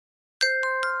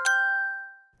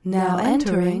Now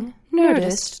entering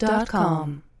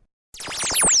Nerdist.com.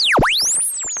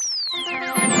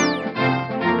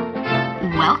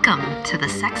 Welcome to the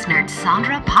Sex Nerd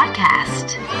Sandra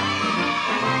podcast.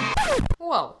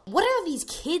 Whoa, what are these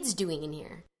kids doing in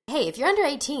here? Hey, if you're under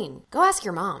 18, go ask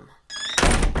your mom.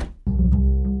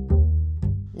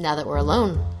 Now that we're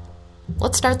alone,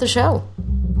 let's start the show.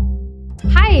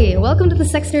 Hi, welcome to the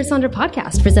Sex Nerd Sandra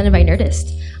podcast presented by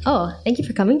Nerdist. Oh, thank you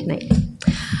for coming tonight.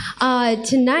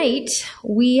 Tonight,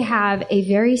 we have a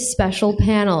very special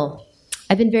panel.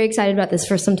 I've been very excited about this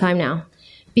for some time now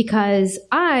because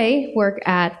I work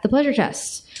at the Pleasure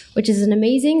Chest, which is an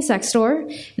amazing sex store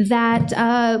that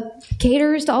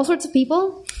caters to all sorts of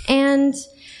people. And,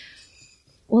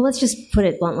 well, let's just put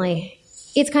it bluntly.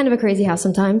 It's kind of a crazy house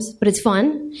sometimes, but it's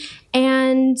fun.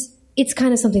 And it's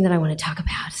kind of something that I want to talk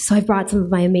about. So I've brought some of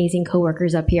my amazing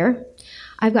coworkers up here.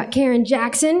 I've got Karen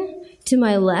Jackson to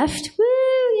my left. Woo!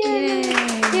 Yay!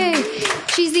 Yay!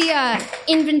 She's the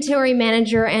inventory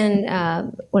manager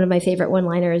and one of my favorite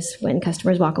one-liners when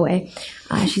customers walk away.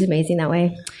 She's amazing that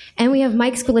way. And we have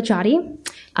Mike Squilacciati.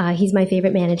 He's my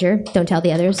favorite manager. Don't tell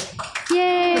the others.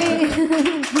 Yay!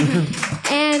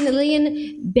 And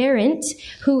Lillian Berendt,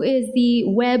 who is the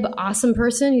web awesome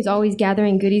person who's always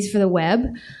gathering goodies for the web.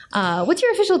 What's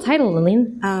your official title,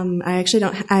 Lillian? I actually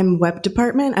don't. I'm web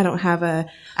department. I don't have a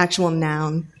actual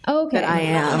noun. Okay. But I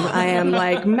am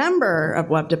like member of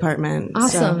web department.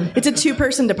 Awesome. So it's a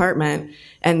 2-person department,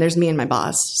 and there's me and my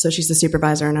boss. So she's the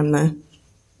supervisor, and I'm the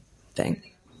thing.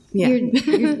 Yeah.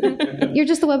 You're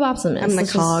just the web optimist. I'm the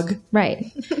cog.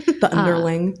 Right. The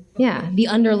underling. Yeah, the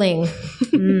underling.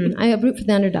 I root for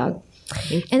the underdog.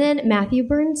 And then Matthew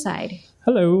Burnside.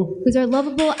 Hello. Who's our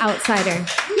lovable outsider.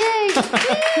 Yay!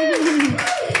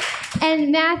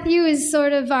 And Matthew is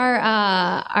sort of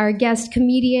our guest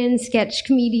comedian, sketch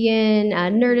comedian,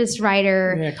 Nerdist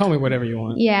writer. Yeah, call me whatever you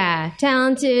want. Yeah,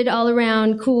 talented,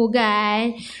 all-around, cool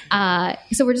guy.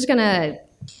 So we're just going to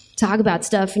talk about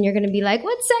stuff, and you're going to be like,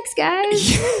 what's sex,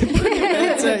 guys?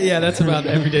 That's about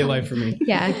everyday life for me.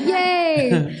 Yeah,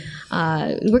 yay!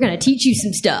 We're going to teach you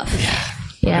some stuff.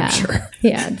 Yeah, I'm sure.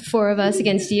 Yeah, 4 of us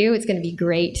against you. It's going to be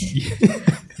great.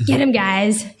 Get him,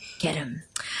 guys. Get him.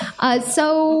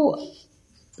 So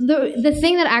the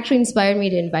thing that actually inspired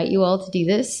me to invite you all to do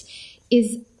this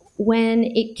is when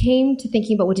it came to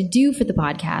thinking about what to do for the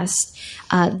podcast,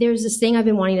 there's this thing I've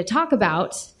been wanting to talk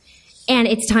about, and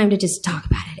it's time to just talk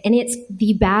about it. And it's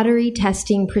the battery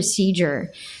testing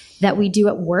procedure that we do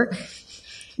at work.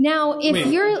 Now, if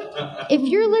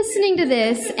you're listening to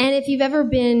this, and if you've ever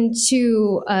been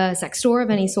to a sex store of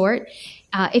any sort,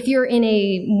 if you're in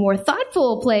a more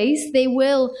thoughtful place, they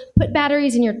will put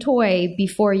batteries in your toy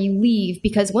before you leave,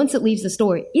 because once it leaves the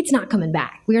store, it's not coming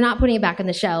back. We are not putting it back on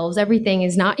the shelves. Everything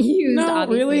is not used. No,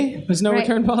 obviously. Really? There's no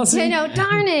return policy? I know.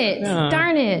 Darn it.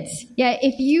 Darn it. Yeah,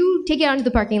 if you take it out into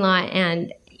the parking lot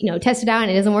and test it out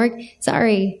and it doesn't work,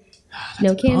 sorry.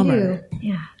 No can do.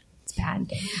 Yeah.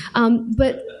 Bad.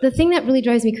 But the thing that really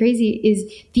drives me crazy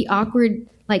is the awkward,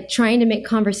 trying to make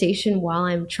conversation while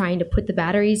I'm trying to put the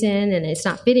batteries in, and it's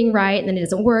not fitting right, and then it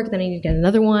doesn't work, then I need to get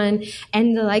another one.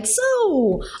 And they're like,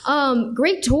 so,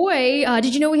 great toy.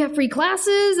 Did you know we have free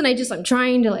classes? And I'm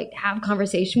trying to have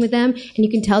conversation with them, and you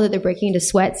can tell that they're breaking into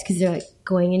sweats because they're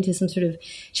going into some sort of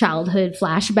childhood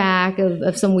flashback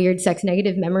of some weird sex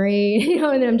negative memory,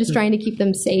 and then I'm just trying to keep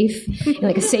them safe in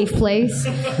a safe place.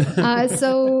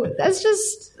 So that's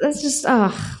just,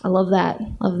 I love that.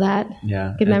 Love that.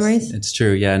 Yeah. Good memories. It's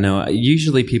true. Yeah, no,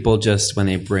 usually people just, when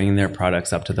they bring their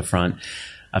products up to the front,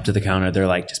 up to the counter, they're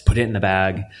like, just put it in the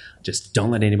bag. Just don't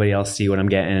let anybody else see what I'm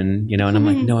getting, and I'm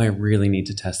like, no, I really need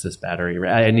to test this battery.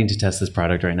 I need to test this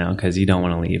product right now because you don't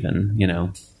want to leave and,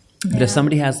 But if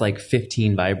somebody has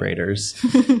 15 vibrators,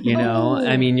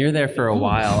 you're there for a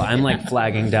while. I'm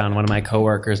flagging down one of my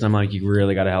coworkers, and I'm like, you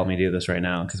really got to help me do this right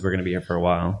now because we're going to be here for a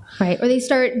while. Right. Or they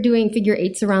start doing figure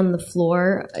 8s around the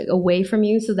floor away from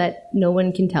you so that no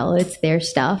one can tell it's their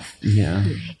stuff. Yeah.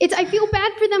 I feel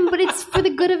bad for them, but it's for the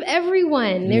good of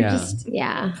everyone. They're just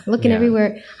looking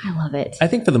everywhere. I love it. I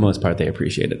think for the most part, they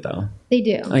appreciate it though. They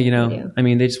do. They do.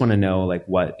 They just want to know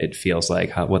what it feels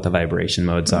like, what the vibration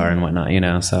modes are and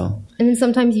whatnot, so. And then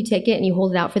sometimes you take it and you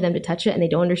hold it out for them to touch it and they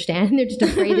don't understand. They're just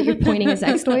afraid that you're pointing a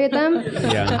sex toy at them.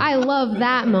 Yeah. I love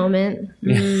that moment.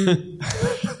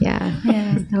 Yeah.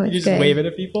 No, it's you just good. Wave it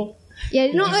at people? Yeah,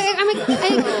 no,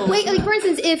 for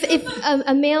instance, if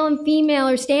a male and female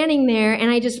are standing there and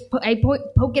I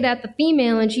poke it at the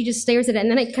female and she just stares at it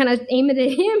and then I kind of aim it at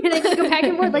him and I just go back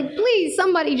and forth please,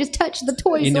 somebody just touch the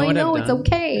toy so I know it's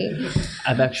okay.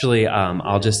 I've actually,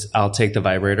 I'll take the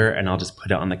vibrator and I'll just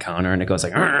put it on the counter and it goes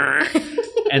like,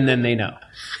 and then they know.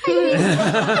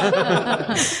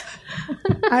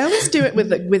 I always do it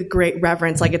with great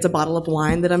reverence, like it's a bottle of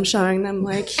wine that I'm showing them.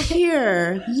 Like,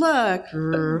 here, look.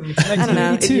 I don't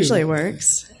know. It usually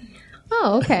works.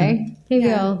 Oh, okay.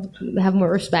 Maybe I'll have more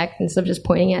respect instead of just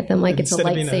pointing at them like it's Instead a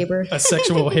of being lightsaber. a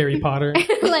sexual Harry Potter.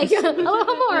 Like, hello,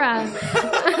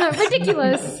 Homora.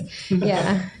 Ridiculous.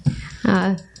 Yeah.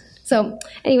 So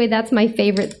anyway, that's my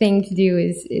favorite thing to do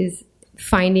is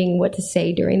finding what to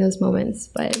say during those moments.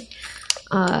 But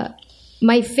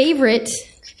my favorite,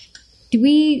 do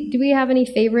we have any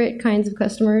favorite kinds of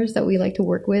customers that we like to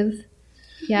work with?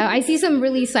 Yeah, I see some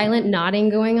really silent nodding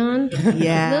going on.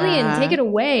 Yeah. Lillian, take it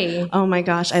away. Oh my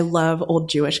gosh, I love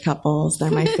old Jewish couples. They're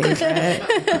my favorite.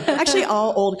 Actually,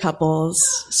 all old couples,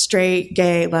 straight,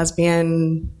 gay,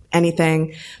 lesbian,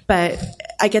 anything. But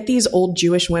I get these old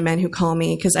Jewish women who call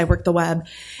me because I work the web.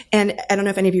 And I don't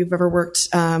know if any of you have ever worked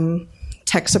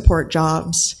tech support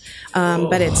jobs.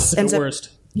 But it's the worst.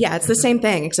 Yeah, it's the same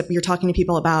thing, except you're talking to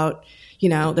people about,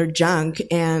 their junk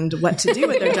and what to do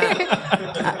with their junk.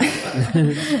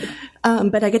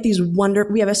 But I get these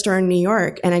we have a store in New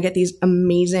York, and I get these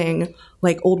amazing,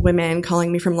 old women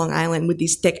calling me from Long Island with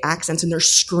these thick accents, and they're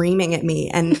screaming at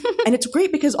me. And it's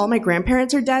great because all my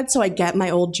grandparents are dead, so I get my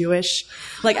old Jewish,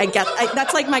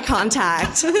 that's like my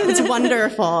contact. It's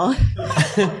wonderful.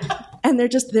 And they're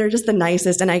just the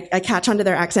nicest, and I catch onto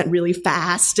their accent really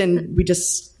fast, and we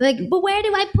just but where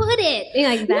do I put it?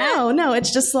 Like that? No,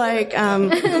 it's just like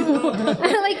what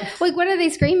are they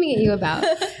screaming at you about?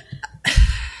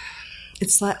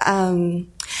 It's like a lot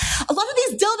of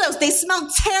these dildos, they smell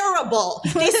terrible.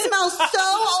 They smell so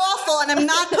awful, and I'm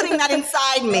not putting that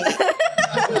inside me.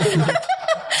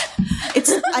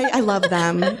 I love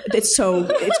them. It's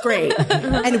great.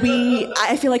 And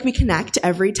I feel like we connect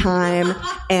every time,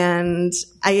 and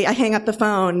I hang up the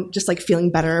phone just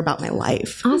feeling better about my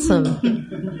life. Awesome.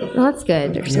 Well, that's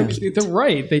good. They're so cute. They're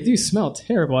right. They do smell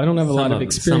terrible. I don't have a lot of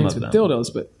experience with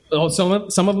dildos, but some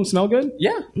of them smell good?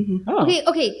 Yeah. Mm-hmm. Oh.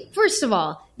 Okay. First of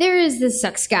all, there is this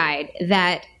sex guide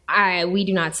that we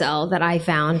do not sell that I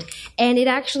found, and it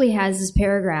actually has this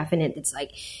paragraph in it that's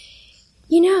like,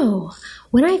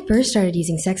 when I first started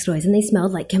using sex toys and they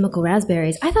smelled like chemical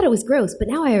raspberries, I thought it was gross, but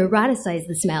now I eroticize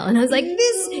the smell. And I was like,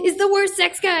 this is the worst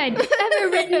sex guide ever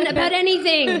written about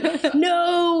anything.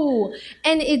 No.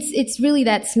 And it's really,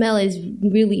 that smell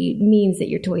really means that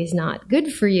your toy is not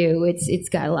good for you. It's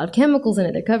got a lot of chemicals in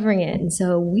it. They're covering it. And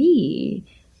so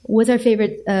what's our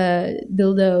favorite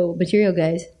dildo material,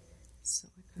 guys?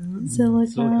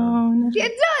 Silicone. Yeah,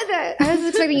 I was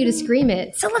expecting you to scream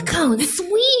it. Silicone,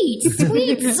 sweet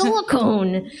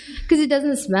silicone. Because it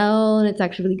doesn't smell, and it's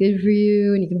actually really good for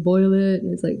you, and you can boil it,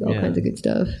 and it's all kinds of good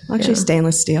stuff. Actually,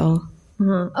 stainless steel.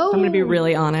 Oh. I'm going to be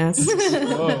really honest.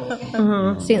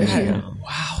 Stainless steel.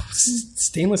 Wow.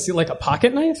 Stainless steel, like a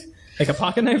pocket knife? Like a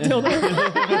pocket knife dildo?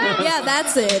 Yeah,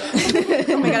 that's it.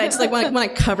 Oh my God, I just want to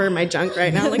cover my junk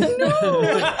right now. No.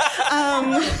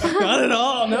 Not at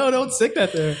all. No, don't stick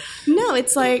that there. No,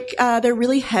 it's they're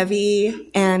really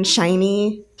heavy and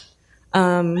shiny.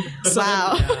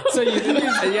 Wow. So you do?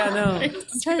 Yeah, no. I'm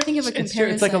trying to think of a comparison. It's true.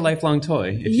 It's like a lifelong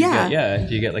toy.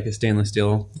 If you get like a stainless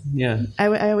steel. Yeah.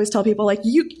 I always tell people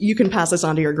you can pass this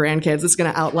on to your grandkids. It's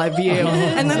going to outlive you.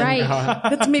 And then,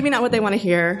 that's maybe not what they want to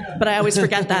hear, but I always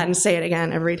forget that and say it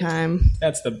again every time.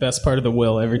 That's the best part of the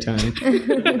will every time.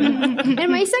 And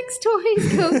my sex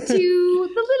toys go to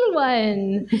the little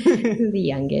one, the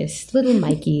youngest, little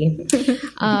Mikey. Hey,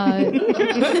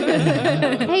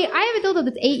 I have a dildo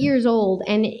that's 8 years old.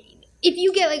 And if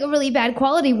you get a really bad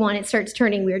quality one, it starts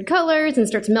turning weird colors and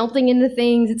starts melting into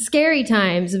things. It's scary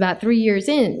times about 3 years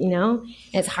in, And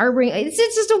it's harboring. It's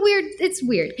just it's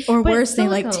weird. Or worse,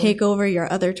 they take over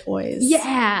your other toys.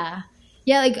 Yeah.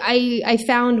 Yeah, I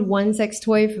found one sex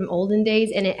toy from olden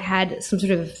days, and it had some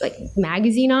sort of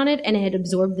magazine on it, and it had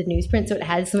absorbed the newsprint, so it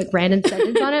had some random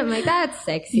sentence on it. I'm like, that's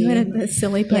sexy. You had a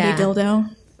silly putty dildo.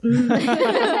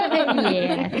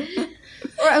 Yeah.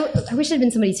 Or I wish it had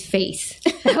been somebody's face.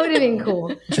 That would have been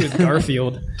cool. She was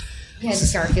Garfield. Yeah,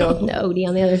 just Garfield and Odie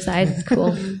on the other side. It's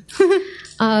cool.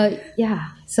 Yeah.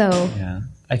 So. Yeah.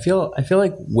 I feel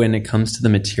like when it comes to the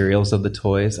materials of the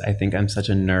toys, I think I'm such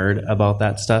a nerd about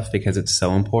that stuff because it's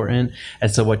so important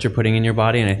as to what you're putting in your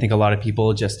body. And I think a lot of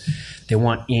people they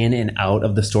want in and out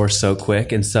of the store so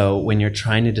quick. And so when you're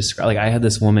trying to describe, I had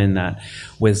this woman that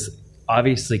was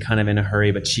obviously kind of in a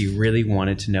hurry, but she really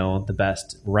wanted to know the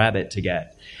best rabbit to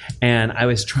get. And I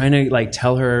was trying to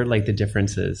tell her the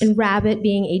differences. And rabbit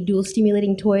being a dual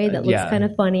stimulating toy that looks kind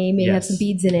of funny, maybe have some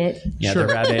beads in it. Yeah, sure.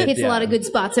 The rabbit hits a lot of good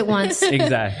spots at once.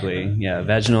 Exactly. Yeah,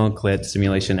 vaginal, clit,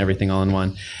 stimulation, everything all in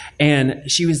one. And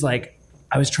she was like,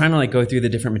 I was trying to like go through the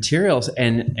different materials,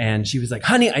 and she was like,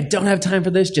 honey, I don't have time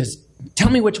for this. Just tell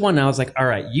me which one. And I was like, all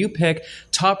right, you pick.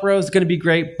 Top row is going to be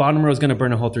great. Bottom row is going to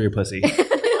burn a hole through your pussy.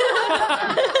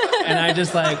 And I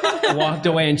just like walked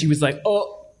away, and she was like,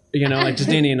 oh, you know, like just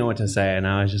didn't even know what to say. And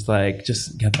I was just like,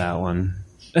 just get that one.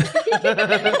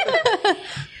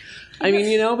 I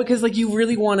mean, you know, because like you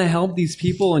really want to help these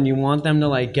people and you want them to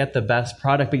like get the best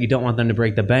product, but you don't want them to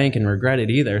break the bank and regret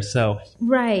it either. So,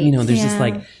 right. You know, there's this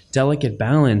like delicate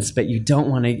balance, but you don't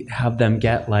want to have them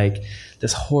get like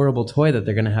this horrible toy that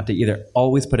they're going to have to either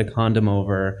always put a condom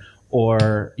over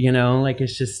or, you know, like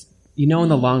it's just, you know, in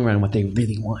the long run what they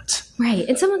really want. Right.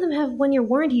 And some of them have 1-year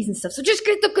warranties and stuff. So just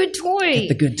get the good toy. Get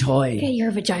the good toy. Yeah,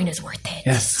 your vagina's worth it.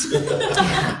 Yes.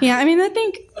 Yeah, I mean, I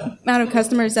think out of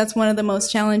customers, that's one of the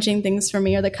most challenging things for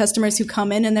me are the customers who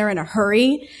come in and they're in a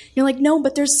hurry. You're like, no,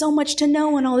 but there's so much to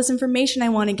know and all this information I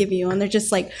want to give you. And they're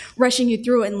just like rushing you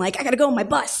through it and like, I got to go on my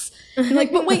bus. And you're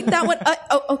like, but wait, that one,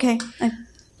 oh, okay.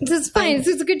 It's fine. It's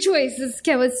a good choice.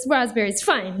 It's raspberry. It's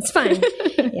fine. It's fine.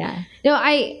 Yeah. No,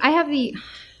 I have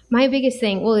my biggest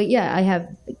thing, well, yeah, I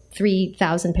have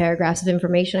 3,000 paragraphs of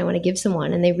information I want to give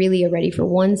someone, and they really are ready for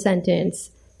one sentence.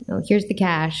 You know, here's the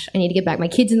cash. I need to get back. My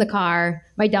kid's in the car.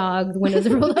 My dog. The windows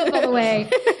are rolled up all the way.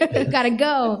 Gotta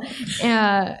go.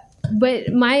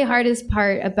 But my hardest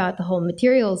part about the whole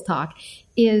materials talk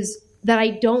is that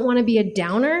I don't want to be a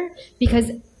downer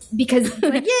because like,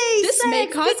 yay, this sex, may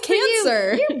cause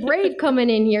cancer. You're brave coming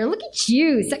in here. Look at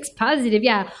you, sex positive.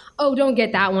 Yeah. Oh, don't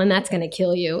get that one. That's gonna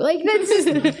kill you. Like that's just,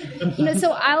 you know.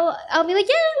 So I'll be like,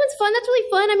 yeah, that's fun. That's really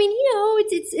fun. I mean, you know,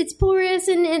 it's porous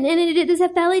and it does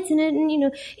have phthalates in it, and you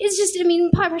know, it's just, I mean,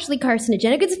 partially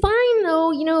carcinogenic. It's fine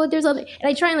though. You know, there's other, and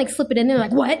I try and like slip it in there,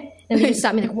 like what? And they just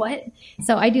stop me like what?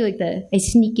 So I do like I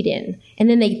sneak it in, and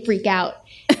then they freak out.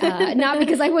 Not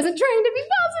because I wasn't trying to be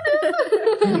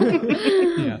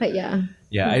positive. But yeah.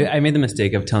 Yeah, I made the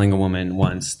mistake of telling a woman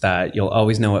once that you'll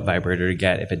always know what vibrator to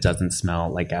get if it doesn't smell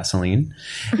like gasoline.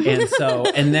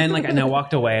 And then like, and I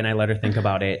walked away and I let her think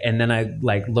about it. And then I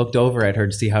like looked over at her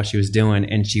to see how she was doing,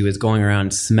 and she was going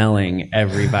around smelling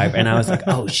every vibrator. And I was like,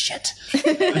 oh shit. Do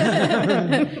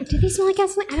they smell like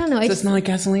gasoline? I don't know. Does it smell like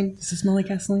gasoline? Does it smell like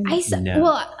gasoline? No.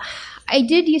 Well, I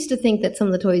did used to think that some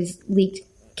of the toys leaked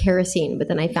kerosene, but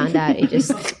then I found out it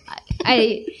just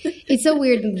it's so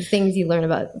weird the things you learn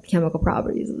about chemical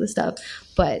properties of the stuff.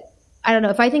 But I don't know,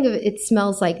 if I think of it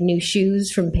smells like new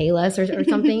shoes from Payless or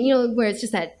something, you know, where it's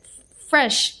just that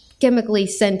fresh chemically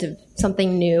scent of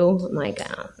something new. I'm like,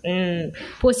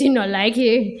 pussy not like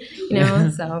it, you know.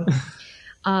 So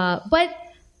but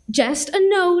just a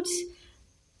note,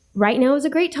 right now is a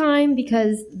great time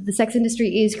because the sex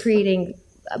industry is creating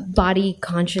body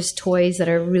conscious toys that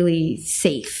are really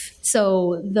safe.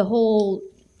 So the whole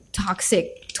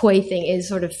toxic toy thing is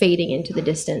sort of fading into the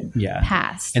distant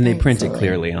past. And they print it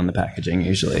clearly on the packaging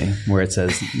usually, where it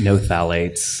says no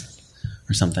phthalates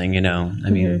or something, you know. I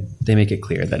mean, they make it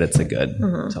clear that it's a good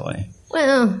toy.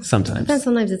 Well, sometimes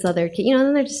it's other, you know,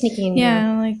 then they're just sneaking in.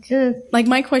 Yeah, like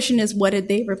my question is, what did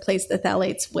they replace the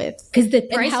phthalates with? Because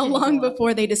and how long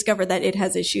before they discovered that it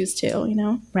has issues too, you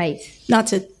know? Right. Not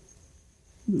to...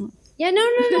 Yeah, no.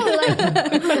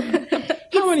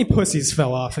 Like, how many pussies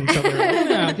fell off and so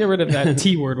yeah, get rid of that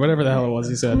T word, whatever the hell it was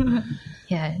he said.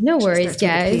 Yeah, no worries,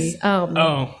 guys. What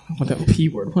that P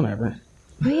word, whatever.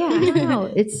 But yeah, I don't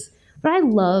know. But I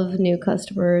love new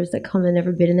customers that come and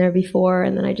never been in there before,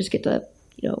 and then I just get to,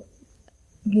 you know,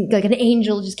 like an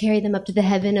angel, just carry them up to the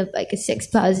heaven of like a sex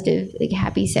positive, like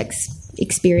happy sex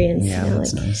experience. Yeah, you know,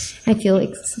 that's like, nice. I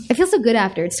feel so good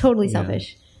after. It's totally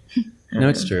selfish. No,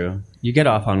 it's true. You get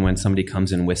off on when somebody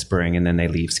comes in whispering and then they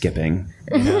leave skipping.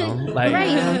 You know? Like,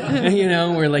 right. You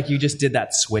know, where like you just did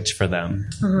that switch for them.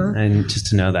 And just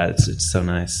to know that, it's so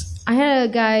nice. I had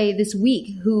a guy this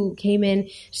week who came in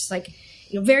just like,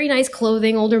 you know, very nice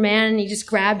clothing, older man, and he just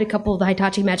grabbed a couple of the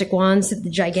Hitachi magic wands, the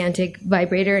gigantic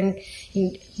vibrator, and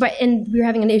we were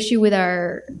having an issue with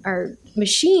our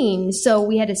machine, so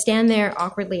we had to stand there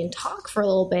awkwardly and talk for a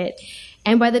little bit.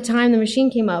 And by the time the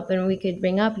machine came up and we could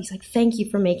ring up, he's like, thank you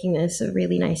for making this a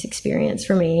really nice experience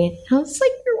for me. I was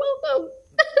like, you're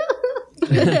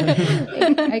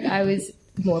welcome. I was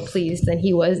more pleased than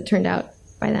he was, it turned out,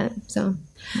 by that. So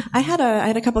I had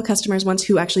a couple of customers once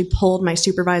who actually pulled my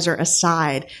supervisor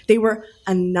aside. They were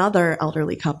another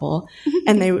elderly couple,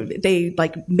 and they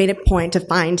like made a point to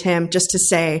find him just to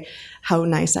say how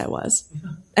nice I was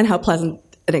and how pleasant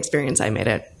an experience I made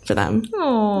it for them.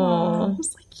 Aww. I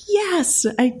was like, yes,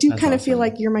 I do kind of feel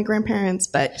like you're my grandparents,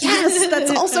 but yes,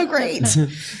 that's also great.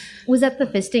 Was that the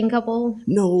fisting couple?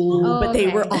 No, but they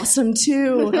were awesome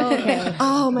too. Okay.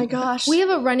 Oh my gosh. We have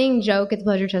a running joke at the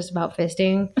Pleasure Chest about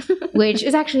fisting, which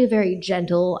is actually a very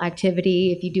gentle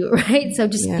activity if you do it right. So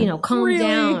just, calm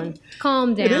down.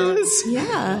 Calm down. It is?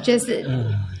 Yeah. Just...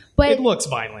 But it looks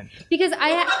violent. Because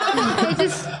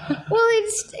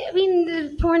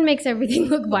porn makes everything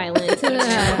look violent.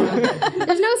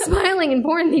 There's no smiling in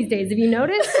porn these days. Have you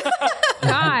noticed?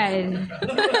 God.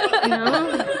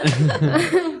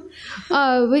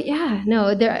 But yeah,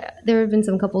 no, there have been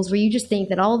some couples where you just think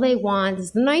that all they want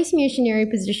is the nice missionary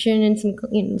position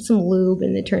and some lube,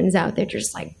 and it turns out they're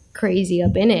just like crazy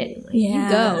up in it. Like, you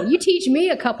go. You teach me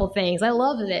a couple things. I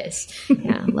love this.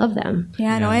 Yeah, love them.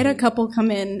 Yeah, no, I had a couple come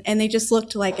in and they just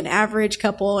looked like an average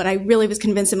couple, and I really was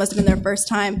convinced it must have been their first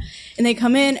time. And they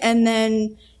come in and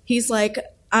then he's like,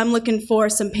 I'm looking for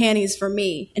some panties for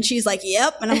me. And she's like,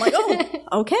 yep. And I'm like, oh,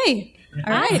 okay.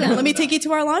 All right, let me take you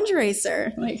to our lingerie,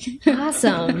 sir.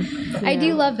 Awesome. Yeah. I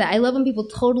do love that. I love when people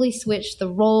totally switch the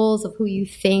roles of who you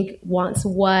think wants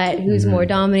what, who's more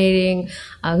dominating.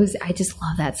 I just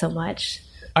love that so much.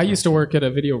 I used to work at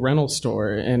a video rental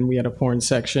store, and we had a porn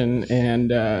section, and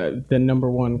the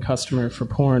number one customer for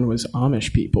porn was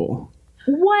Amish people.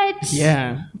 What?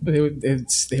 Yeah.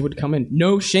 They would come in.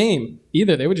 No shame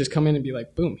either. They would just come in and be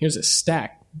like, boom, here's a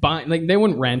stack. They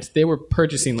wouldn't rent. They were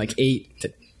purchasing like 8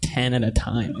 to 10 at a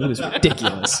time. It was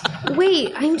ridiculous.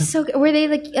 Wait, were they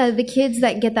like the kids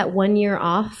that get that 1 year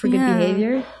off for good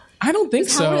behavior? I don't think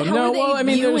so. No, well, I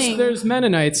mean, there's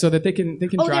Mennonites so that they can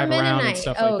drive around and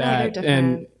stuff like that.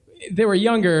 And they were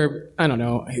younger. I don't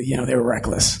know. They were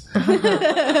reckless.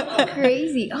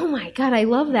 Crazy. Oh my God, I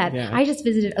love that. Yeah. I just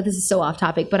visited. This is so off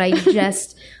topic, but I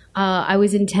just I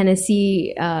was in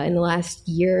Tennessee in the last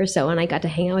year or so, and I got to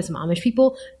hang out with some Amish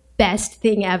people. Best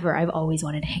thing ever. I've always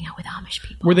wanted to hang out with Amish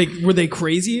people. Were they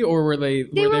crazy, or were they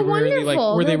wonderful. really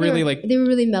like they were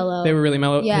really mellow? They were really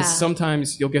mellow. Yeah. Because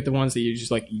sometimes you'll get the ones that you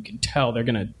just like, you can tell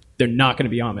they're not gonna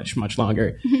be Amish much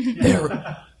longer.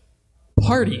 They're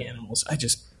party animals. I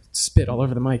just spit all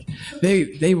over the mic.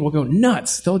 They will go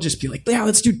nuts. They'll just be like, yeah,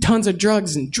 let's do tons of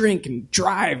drugs and drink and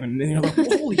drive, and you're like,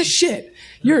 holy shit,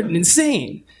 you're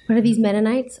insane. But are these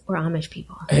Mennonites or Amish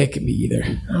people? It can be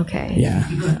either. Okay. Yeah.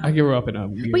 I grew up in a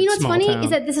weird, but you know what's funny town. is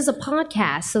that this is a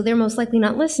podcast, so they're most likely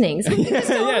not listening. So we can just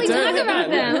totally talk about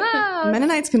them. Oh.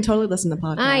 Mennonites can totally listen to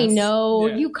podcasts. I know.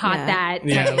 Yeah. You caught that.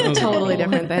 Yeah, totally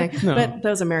different thing. No. But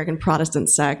those American Protestant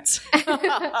sects. Oh,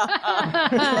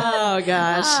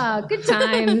 gosh. Oh, good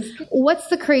times. What's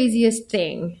the craziest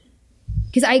thing?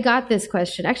 Because I got this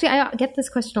question. Actually, I get this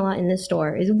question a lot in this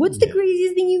store. What's the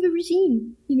craziest thing you've ever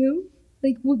seen?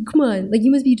 Like, come on. Like,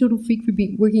 you must be a total freak for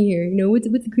working here. What's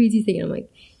the craziest thing? And I'm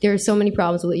like, there are so many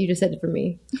problems with what you just said to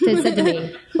me.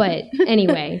 But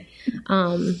anyway.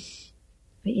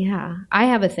 But yeah, I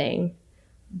have a thing.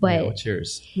 But what's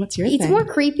yours? What's your thing? It's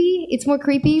more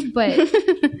creepy, but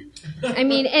I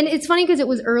mean, and it's funny because it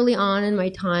was early on in my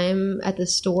time at the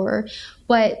store.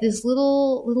 But this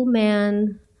little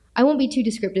man, I won't be too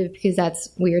descriptive because that's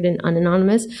weird and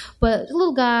unanonymous, but a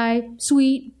little guy,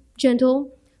 sweet,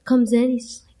 gentle, comes in.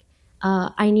 He's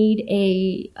like, I need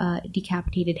a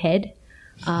decapitated head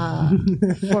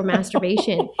for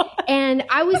masturbation. And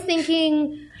I was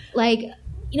thinking, like,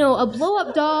 a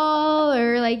blow-up doll,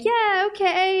 or like, yeah,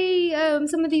 okay,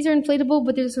 some of these are inflatable,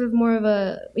 but there's sort of more of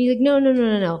a, he's like, no.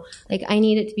 Like, I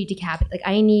need it to be decapitated. Like,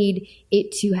 I need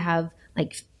it to have,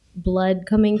 like, blood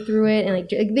coming through it. And, like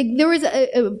there was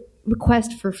a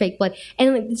request for fake blood.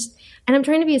 And, like, this, and I'm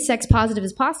trying to be as sex positive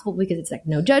as possible because it's, like,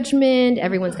 no judgment.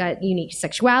 Everyone's got unique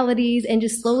sexualities. And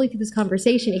just slowly through this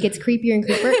conversation, it gets creepier and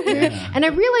creepier. Yeah. And I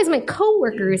realized my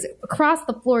coworkers across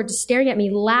the floor just staring at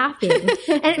me laughing.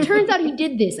 And it turns out he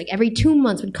did this. Like, every 2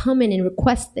 months would come in and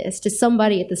request this to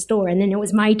somebody at the store. And then it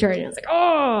was my turn. And I was like,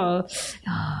 oh.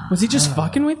 Was he just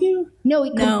fucking with you? No,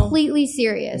 he completely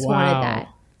serious wanted that.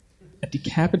 A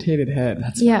decapitated head.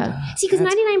 That's See, because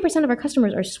 99% of our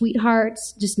customers are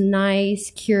sweethearts, just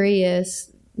nice,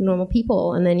 curious, normal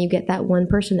people. And then you get that one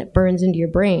person that burns into your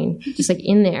brain, just like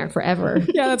in there forever.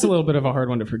 Yeah, that's a little bit of a hard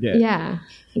one to forget. Yeah,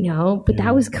 but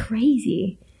that was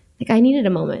crazy. Like, I needed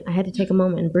a moment. I had to take a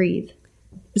moment and breathe.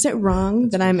 Is it wrong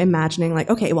that I'm imagining, like,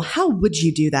 okay, well, how would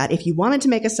you do that? If you wanted to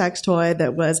make a sex toy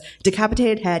that was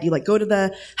decapitated head, you, like, go to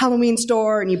the Halloween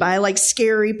store and you buy, like,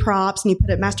 scary props and you put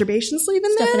a masturbation sleeve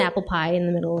in there? Stuff an apple pie in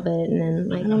the middle of it, and then,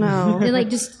 like, I don't know. And, like,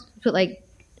 just put, like,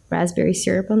 raspberry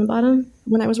syrup on the bottom.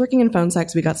 When I was working in phone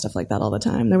sex, we got stuff like that all the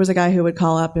time. There was a guy who would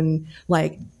call up and,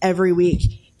 like, every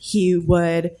week he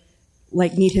would,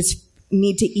 like, need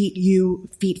to eat you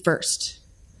feet first.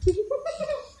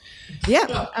 Yeah,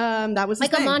 that was like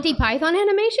the thing. A Monty Python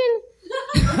animation.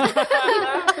 Wait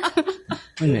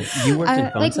a minute, you worked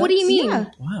in phone Like, what do you mean? Yeah.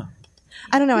 Wow.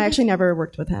 I don't know. I actually never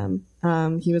worked with him.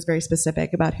 He was very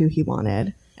specific about who he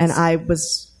wanted. And I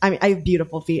have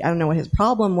beautiful feet. I don't know what his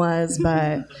problem was,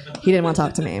 but he didn't want to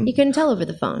talk to me. You couldn't tell over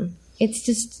the phone. It's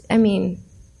just, I mean,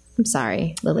 I'm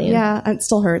sorry, Lillian. Yeah, it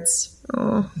still hurts.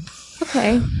 Oh,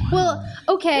 okay. Well,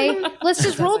 okay. Let's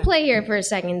just role play here for a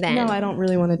second then. No, I don't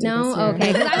really want to do this. No? here.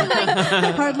 Okay. 'Cause I was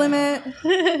like, Hard limit.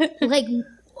 like,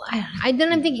 I'm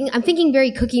thinking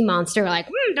very Cookie Monster, like,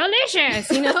 delicious,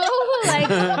 you know? Like,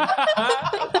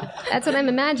 that's what I'm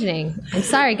imagining. I'm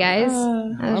sorry, guys.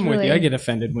 I'm with you. I get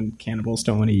offended when cannibals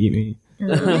don't want to eat me.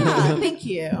 Yeah, thank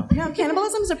you. No,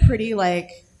 cannibalism is a pretty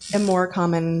a more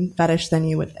common fetish than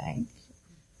you would think.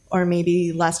 Or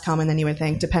maybe less common than you would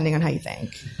think, depending on how you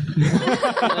think.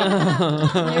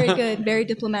 Very good. Very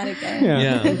diplomatic guy.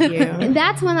 Yeah. Thank you. And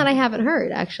that's one that I haven't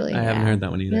heard, actually. I haven't heard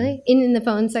that one either. Really? In the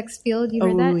phone sex field, you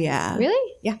heard that? Oh, yeah.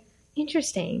 Really? Yeah.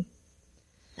 Interesting.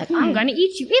 Like, I'm going to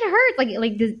eat you. It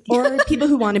hurts. Or people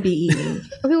who want to be eaten.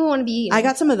 People want to be eaten. I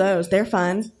got some of those. They're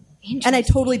fun. And I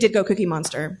totally did go Cookie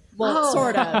Monster. Well,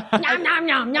 sort of. Nom, nom,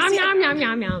 nom, nom, nom, nom,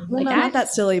 nom, nom. Well, Like no, not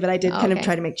that silly, but I did kind of Okay.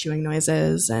 try to make chewing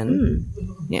noises. And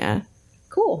yeah.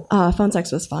 Cool. Phone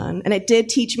sex was fun. And it did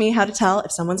teach me how to tell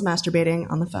if someone's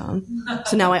masturbating on the phone.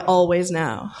 So now I always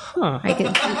know. I can.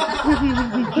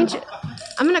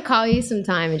 I'm going to call you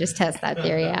sometime and just test that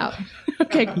theory out.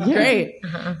 Okay, great.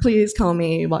 Please call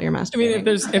me while you're masturbating. I mean,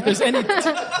 if there's any,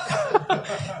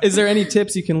 is there any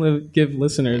tips you can give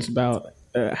listeners about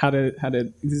how to?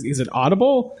 Is it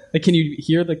audible? Like, can you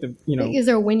hear Is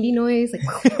there a windy noise? Like,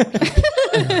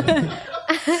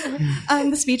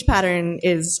 the speech pattern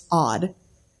is odd.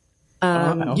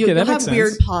 Okay, You'll that have makes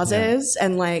weird sense. pauses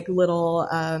and little.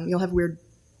 You'll have weird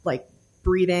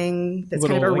breathing that's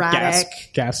kind of Little, erratic.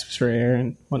 gasps for air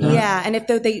and whatnot. Yeah, and if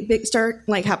they start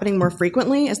happening more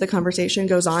frequently as the conversation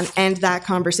goes on, end that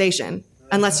conversation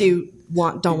unless you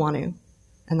don't want to,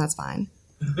 and that's fine.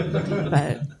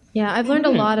 But yeah, I've learned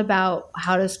a lot about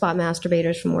how to spot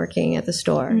masturbators from working at the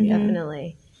store.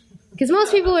 Definitely. Because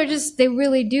most people they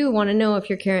really do want to know if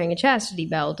you're carrying a chastity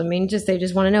belt. I mean, they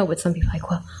just want to know. But some people are like,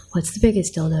 well, what's the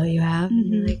biggest dildo you have? And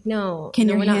you're like, no. Can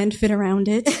no, your we're not. hand fit around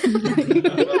it?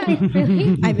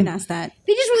 Really? I've been asked that.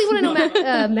 They just really want to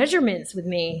know measurements with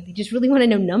me. They just really want to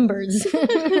know numbers.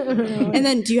 And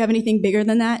then, do you have anything bigger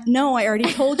than that? No, I already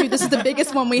told you this is the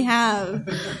biggest one we have.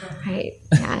 Right.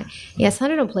 Yeah. Yeah.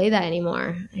 Sandra don't play that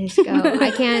anymore. I just go,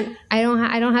 I can't, I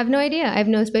don't have no idea. I have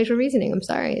no spatial reasoning. I'm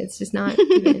sorry. It's just not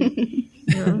even,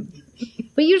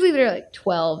 But usually they're like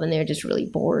 12 and they're just really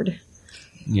bored.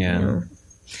 Yeah.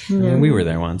 I mean, we were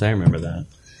there once. I remember that.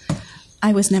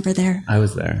 I was never there. I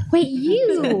was there.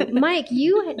 Wait, Mike,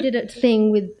 you did a thing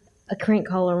with a crank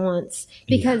caller once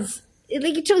because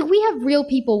we have real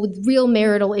people with real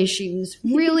marital issues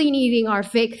really needing our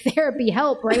fake therapy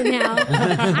help right now.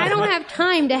 I don't have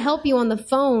time to help you on the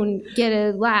phone get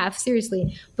a laugh,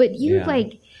 seriously. But you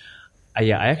I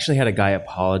actually had a guy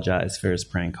apologize for his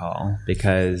prank call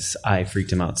because I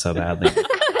freaked him out so badly.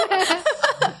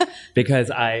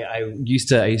 Because I used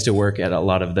to work at a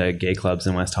lot of the gay clubs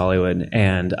in West Hollywood,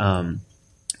 and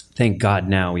thank God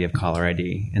now we have caller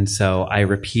ID. And so I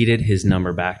repeated his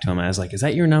number back to him. I was like, "Is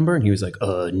that your number?" And he was like,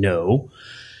 "No."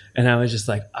 And I was just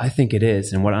like, "I think it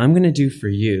is. And what I'm going to do for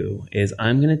you is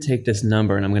I'm going to take this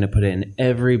number and I'm going to put it in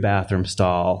every bathroom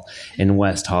stall in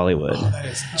West Hollywood. That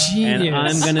is genius. And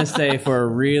I'm going to say, for a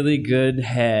really good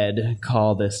head,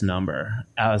 call this number."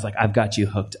 I was like, "I've got you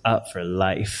hooked up for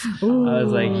life." Ooh. I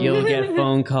was like, "You'll get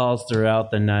phone calls throughout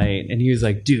the night." And he was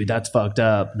like, "Dude, that's fucked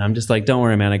up." And I'm just like, "Don't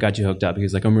worry, man. I got you hooked up." He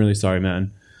was like, "I'm really sorry,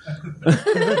 man."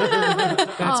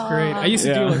 That's great. I used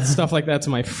to do stuff like that to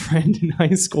my friend in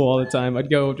high school all the time. I'd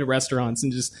go to restaurants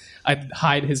and I'd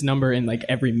hide his number in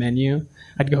every menu.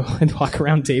 I'd walk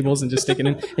around tables and just stick it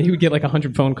in, and he would get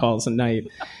 100 phone calls a night,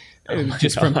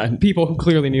 just from people who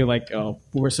clearly knew oh,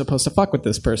 we're supposed to fuck with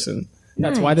this person.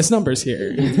 That's why this number's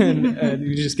here. And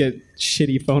you just get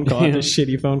shitty phone call after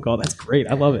shitty phone call. That's great.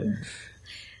 I love it.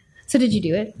 So did you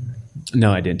do it?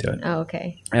 No, I didn't do it. Oh,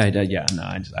 okay. I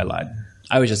lied.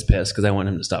 I was just pissed because I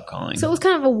wanted him to stop calling. So it was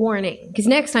kind of a warning because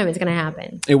next time it's going to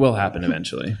happen. It will happen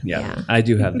eventually. Yeah. I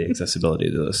do have the accessibility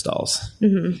to those stalls.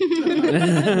 Mm-hmm.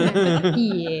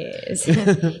 Yes.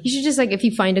 You should just if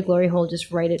you find a glory hole, just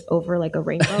write it over like a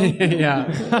rainbow. Yeah.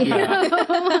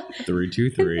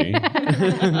 323.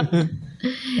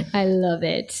 I love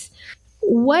it.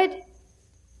 What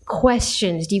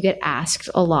questions do you get asked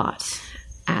a lot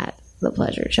at the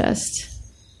Pleasure Chest?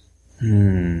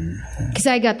 Because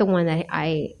I got the one that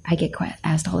I get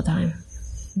asked all the time.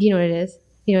 Do you know what it is?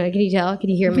 You know, can you tell? Can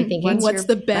you hear me thinking? What's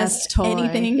the best toy?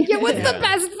 anything? Yeah, what's the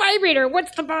best vibrator?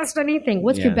 What's the best anything?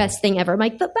 What's your best thing ever? I'm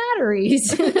like, the batteries.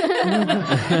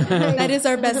 That is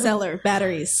our bestseller,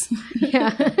 batteries.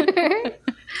 Yeah.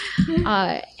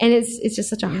 And it's just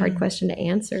such a hard question to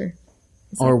answer.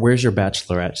 Or where's your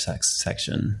bachelorette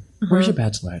section? Where's your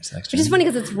bachelorette section? Which is funny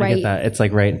because it's I right. get that. It's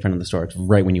like right in front of the store. It's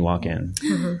right when you walk in.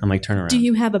 I'm like, turn around. Do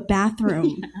you have a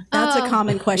bathroom? That's a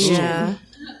common question. Yeah.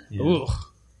 Ooh.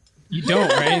 You don't,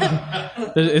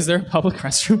 right? Is there a public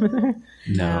restroom in there?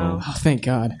 No. Oh, thank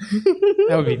God.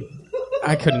 That would be...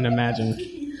 I couldn't imagine.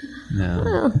 No.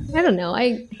 Well, I don't know.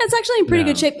 It's actually in pretty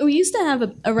good shape. We used to have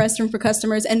a restroom for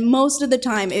customers, and most of the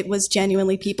time it was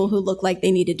genuinely people who looked like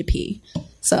they needed to pee.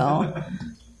 So,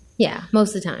 yeah,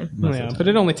 most of the time. Yeah, but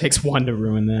it only takes one to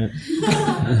ruin that.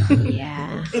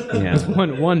 Yeah. Yeah.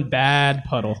 One bad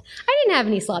puddle. I didn't have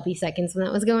any sloppy seconds when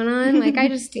that was going on. Like, I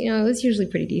just, it was usually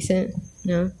pretty decent.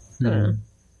 You know? I don't know.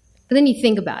 But then you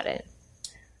think about it,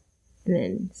 and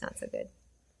then it's not so good.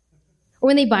 Or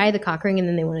when they buy the cock ring and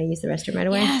then they want to use the restroom right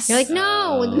away. Yes. You're like,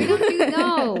 no, we don't do,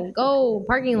 no, go,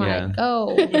 parking lot,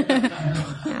 go.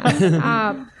 Yeah,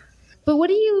 stop. But what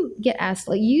do you get asked?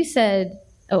 Like you said,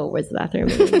 oh, where's the bathroom?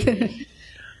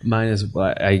 Mine is,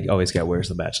 I always get, where's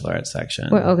the bachelorette section?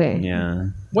 Well, okay. Yeah.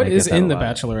 What I is get that in a the lot.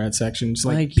 bachelorette section? Just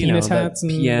like Like, penis you know, hats?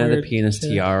 And the weird penis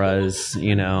shit? tiaras,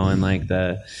 and like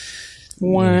the...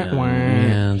 Wah, wah.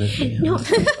 Yeah, No,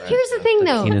 here's the thing,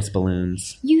 though. Penis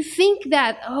balloons. You think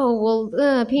that,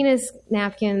 penis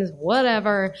napkins,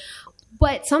 whatever.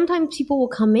 But sometimes people will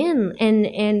come in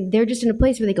and they're just in a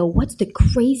place where they go, what's the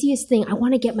craziest thing? I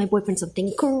want to get my boyfriend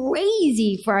something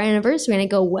crazy for our anniversary. And I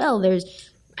go, well, do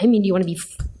you want to be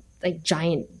like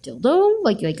giant dildo?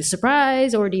 Like a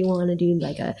surprise? Or do you want to do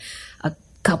like a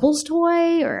couple's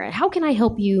toy? Or how can I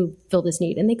help you fill this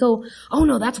need? And they go, oh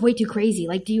no, that's way too crazy.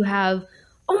 Like, do you have...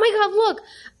 Oh my God,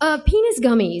 look, penis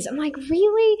gummies. I'm like,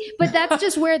 really? But that's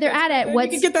just where they're at. You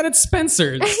can get that at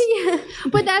Spencer's. Yeah,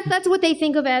 but that's what they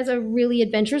think of as a really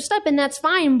adventurous step, and that's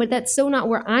fine. But that's so not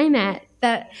where I'm at.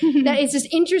 That is just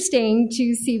interesting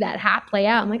to see that hat play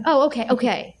out. I'm like, oh,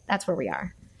 okay, that's where we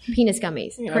are. Penis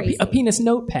gummies, crazy. A penis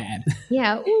notepad.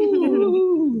 Yeah,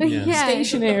 ooh, Yeah.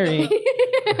 Stationary.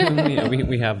 Yeah,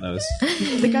 we have those.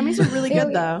 The gummies are really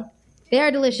good, though. They are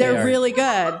delicious. They're really good.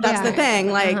 That's Yeah. the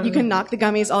thing. Like, you can knock the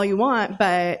gummies all you want,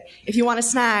 but if you want a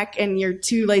snack and you're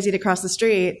too lazy to cross the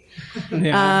street,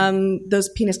 those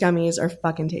penis gummies are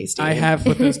fucking tasty. I have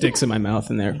put those dicks in my mouth,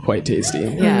 and they're quite tasty.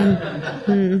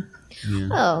 Yeah.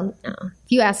 Well, no.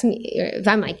 If you ask me, if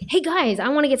I'm like, hey guys, I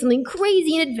want to get something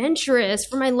crazy and adventurous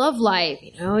for my love life,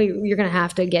 you're going to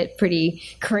have to get pretty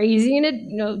crazy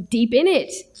and, deep in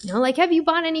it. Like, have you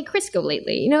bought any Crisco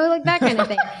lately? Like that kind of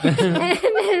thing. And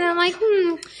then I'm like,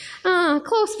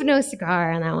 close but no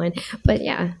cigar on that one. But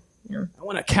yeah. I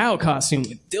want a cow costume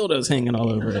with dildos hanging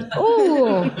all over it.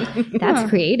 Oh, that's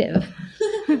creative.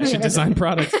 I should design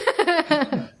products.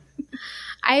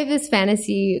 I have this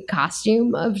fantasy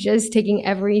costume of just taking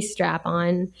every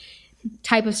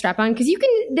type of strap-on, because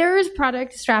there is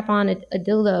product strap-on a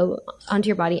dildo onto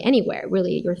your body anywhere,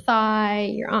 really, your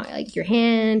thigh, your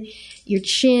hand, your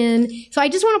chin. So I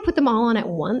just want to put them all on at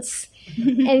once.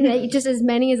 And just as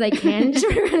many as I can, just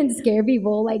run around and scare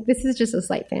people. Like, this is just a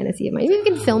slight fantasy of mine. Maybe we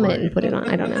can film it and put it on,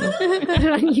 I don't know, put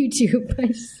it on YouTube.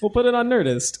 We'll put it on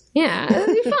Nerdist. Yeah,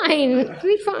 it'll be fine. It'll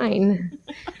be fine.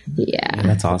 Yeah.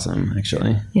 That's awesome,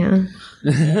 actually. Yeah.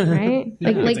 Right?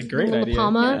 That's Like a great La idea.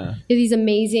 Palma. Yeah. They have these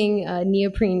amazing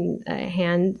neoprene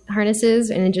hand harnesses,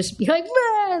 and then just be like,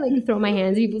 throw my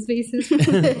hands in people's faces.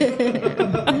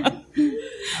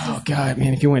 Oh, God,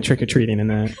 man, if you went trick-or-treating in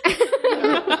that.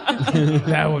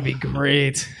 That would be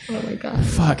great. Oh, my God.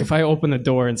 Fuck, if I opened the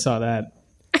door and saw that.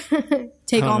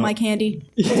 Take all my candy.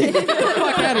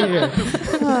 Fuck out of here.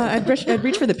 I'd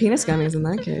reach for the penis gummies in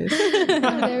that case.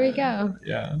 Oh, there we go.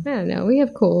 Yeah. I don't know. We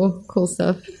have cool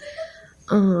stuff.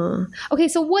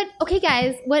 Okay,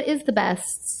 guys, what is the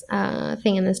best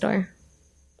thing in the store?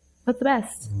 What's the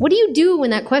best? What do you do when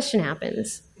that question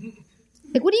happens?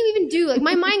 Like, what do you even do? Like,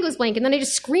 my mind goes blank, and then I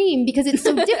just scream because it's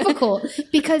so difficult,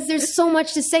 because there's so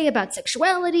much to say about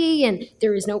sexuality, and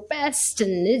there is no best,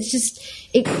 and it's just...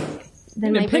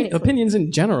 Then my brain explodes. Opinions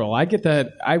in general. I get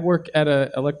that. I work at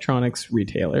an electronics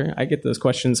retailer. I get those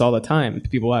questions all the time.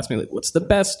 People ask me, like, what's the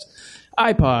best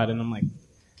iPod? And I'm like,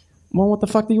 well, what the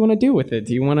fuck do you want to do with it?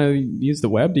 Do you want to use the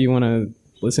web? Do you want to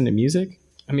listen to music?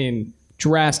 I mean,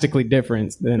 drastically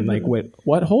different than like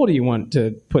what hole do you want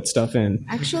to put stuff in?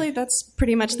 Actually, that's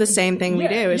pretty much the same thing we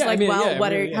do. It's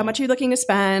how much are you looking to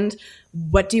spend?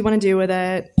 What do you want to do with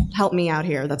it? Help me out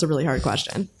here. That's a really hard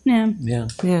question. Yeah. Yeah.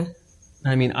 Yeah.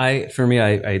 I mean,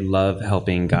 I love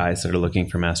helping guys that are looking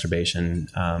for masturbation,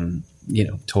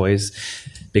 toys,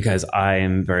 because I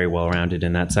am very well rounded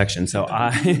in that section. So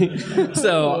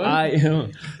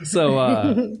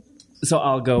So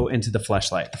I'll go into the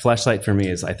Fleshlight. The Fleshlight for me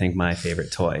is, I think, my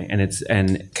favorite toy, and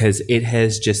because it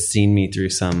has just seen me through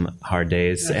some hard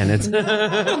days, and it's, it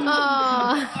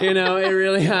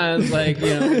really has,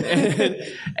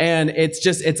 and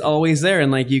it's always there,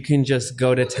 and you can just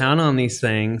go to town on these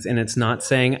things, and it's not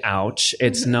saying ouch,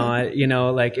 it's not,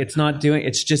 it's not doing,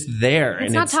 it's just there,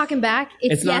 it's not talking back,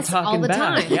 it's not yes talking all the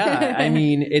back. time. Yeah, I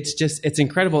mean, it's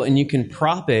incredible, and you can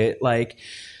prop it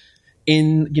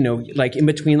in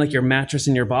between your mattress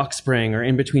and your box spring, or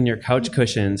in between your couch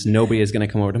cushions. Nobody is going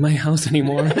to come over to my house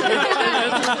anymore.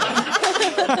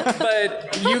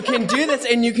 But you can do this,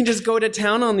 and you can just go to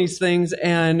town on these things,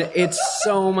 and it's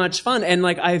so much fun. And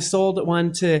I've sold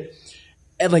one to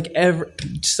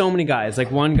so many guys.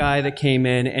 One guy that came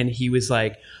in, and he was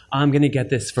like, I'm going to get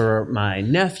this for my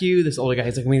nephew. This older guy,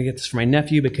 he's like, I'm going to get this for my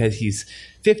nephew because he's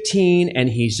 15 and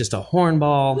he's just a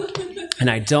hornball, and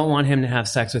I don't want him to have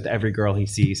sex with every girl he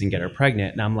sees and get her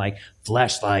pregnant. And I'm like,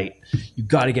 Fleshlight, you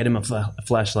got to get him a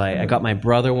Fleshlight. I got my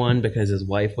brother one because his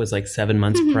wife was 7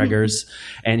 months preggers,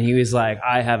 and he was like,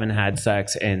 I haven't had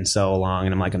sex in so long.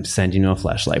 And I'm like, I'm sending you a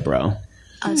Fleshlight, bro.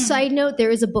 Side note, there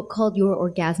is a book called Your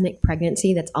Orgasmic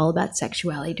Pregnancy that's all about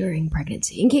sexuality during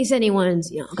pregnancy. In case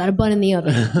anyone's, got a bun in the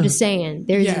oven. I'm just saying,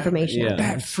 there's information. Yeah.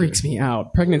 That freaks me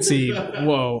out. Pregnancy,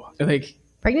 whoa.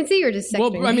 Pregnancy or just sex?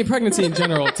 Well, I mean, pregnancy in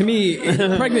general. To me,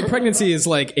 pregnancy is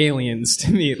like Aliens.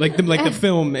 To me, the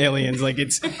film Aliens.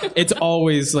 It's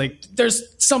always there's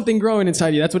something growing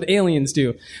inside you. That's what aliens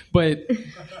do. But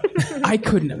I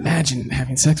couldn't imagine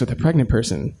having sex with a pregnant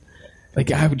person.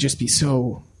 I would just be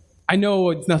so. I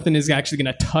know nothing is actually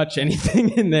going to touch anything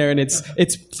in there, and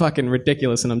it's fucking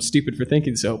ridiculous, and I'm stupid for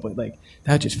thinking so, but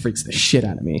that just freaks the shit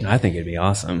out of me. I think it'd be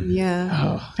awesome. Yeah.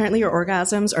 Oh. Apparently your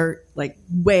orgasms are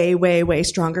way, way, way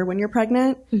stronger when you're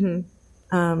pregnant.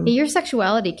 Mm-hmm. Your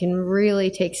sexuality can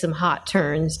really take some hot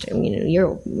turns when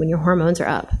your hormones are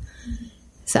up.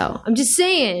 So I'm just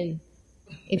saying,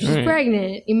 if she's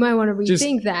pregnant, you might want to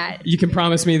rethink that. You can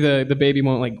promise me the baby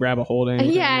won't grab a hold of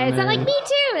anything. Yeah, it's not me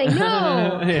too.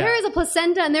 No. Yeah. There is a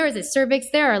placenta and there is a cervix.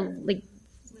 There are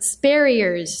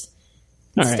barriers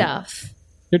and stuff.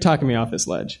 You're talking me off this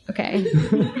ledge. Okay.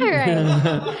 All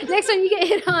right. Next time you get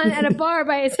hit on at a bar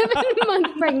by a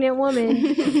 7-month pregnant woman,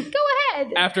 go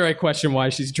ahead. After I question why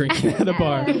she's drinking at a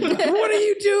bar. What are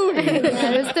you doing?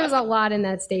 Yeah, there's a lot in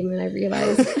that statement, I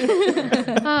realized.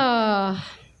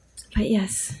 But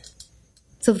yes.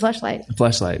 So the Fleshlight.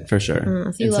 Fleshlight, for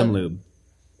sure. So and some lube.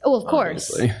 Oh, of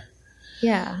course. Obviously.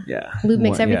 Yeah. Yeah. Lube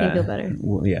makes everything feel better.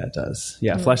 Well, yeah, it does.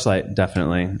 Yeah, Fleshlight,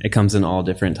 definitely. It comes in all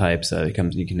different types. You can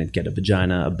get a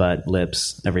vagina, a butt,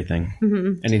 lips, everything.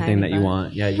 Mm-hmm. Anything that you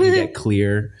want. Yeah, you can get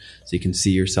clear, so you can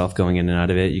see yourself going in and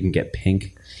out of it. You can get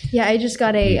pink. Yeah, I just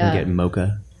got a... You can get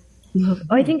mocha. Oh,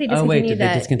 I think they discontinued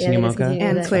they discontinue mocha?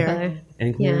 And clear.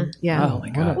 And clear? Yeah. Oh, my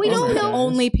God. We don't know.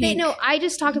 Only pink. No, I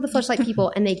just talked to the Fleshlight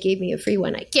people, and they gave me a free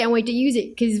one. I can't wait to use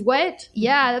it. Because what?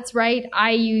 Yeah, that's right.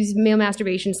 I use male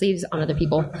masturbation sleeves on other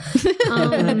people.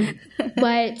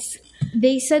 But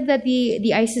they said that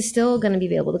the ice is still going to be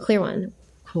available, the clear one.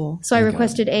 Cool. So I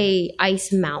requested a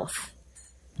ice mouth.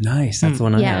 Nice. That's the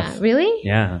one I have. Yeah. Really?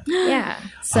 Yeah. Yeah.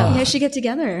 So you guys should get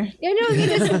together. Yeah, no,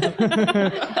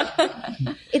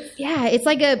 it's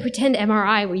like a pretend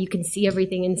MRI where you can see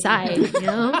everything inside,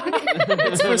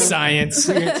 It's for science.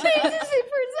 It's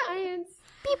for science.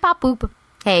 Beep, bop, boop.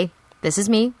 Hey, this is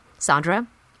me, Sandra,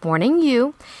 warning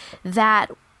you that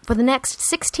for the next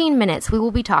 16 minutes, we will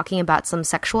be talking about some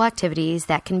sexual activities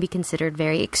that can be considered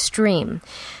very extreme.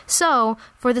 So,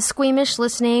 for the squeamish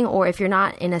listening, or if you're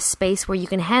not in a space where you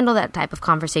can handle that type of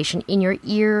conversation in your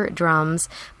eardrums,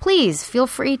 please feel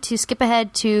free to skip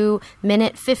ahead to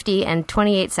minute 50 and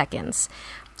 28 seconds.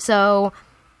 So,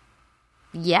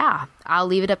 yeah, I'll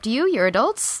leave it up to you. You're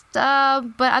adults.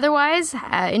 But otherwise,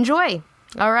 enjoy.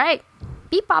 All right.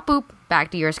 Beep, bop, boop.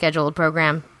 Back to your scheduled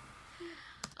program.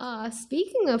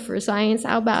 Speaking of for science,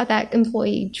 how about that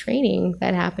employee training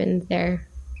that happened there?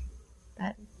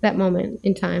 That moment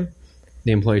in time.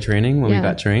 The employee training when we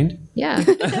got trained? Yeah.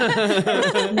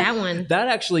 That one. That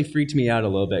actually freaked me out a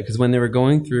little bit because when they were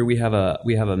going through, we have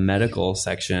a medical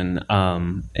section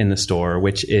in the store,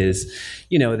 which is,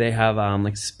 they have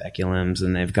speculums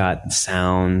and they've got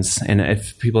sounds. And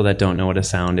if people that don't know what a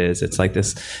sound is, it's like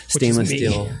this stainless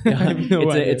steel.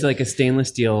 It's like a stainless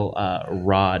steel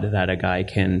rod that a guy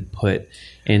can put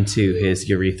into his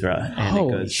urethra and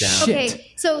it goes down.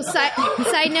 Okay, so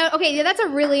side note. Okay, that's a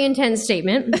really intense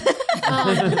statement.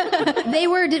 They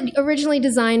were originally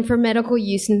designed for medical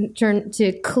use and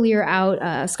to clear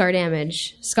out scar tissue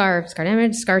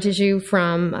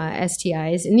from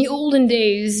STIs in the olden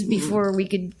days before we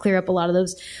could clear up a lot of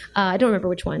those. I don't remember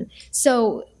which one.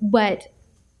 So, but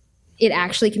it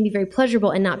actually can be very pleasurable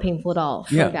and not painful at all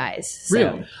for guys. So.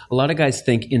 Really? A lot of guys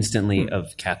think instantly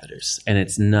of catheters, and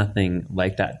it's nothing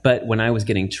like that. But when I was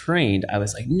getting trained, I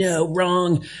was like, no,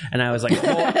 wrong. And I was like,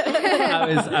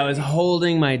 I was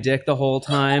holding my dick the whole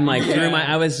time, like through my,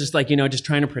 I was just like, just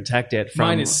trying to protect it from.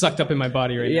 Mine is sucked up in my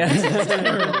body right now. It's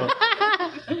terrible.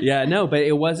 Yeah, no, but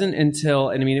it wasn't until,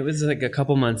 and I mean, it was like a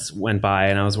couple months went by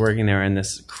and I was working there and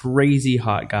this crazy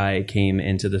hot guy came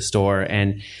into the store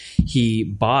and he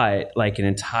bought like an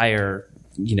entire,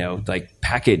 like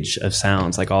package of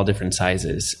sounds, like all different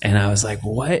sizes. And I was like,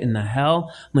 what in the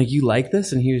hell? I'm like, you like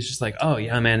this? And he was just like, oh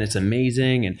yeah, man, it's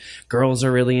amazing. And girls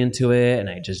are really into it. And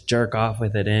I just jerk off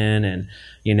with it in. And,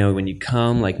 when you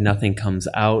come, like nothing comes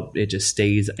out. It just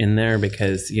stays in there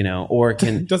because, or it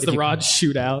can. Does the rod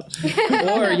shoot out?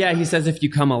 Or yeah, he says if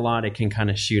you come a lot, it can kind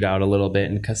of shoot out a little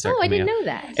bit and start I didn't out. know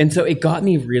that. And so it got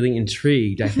me really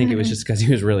intrigued. I think it was just because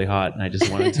he was really hot and I just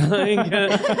wanted to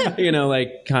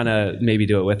like, kind of maybe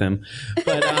do it with him.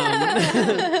 But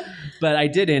but I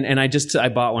didn't, and I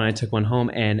bought one. I took one home,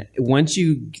 and once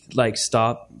you like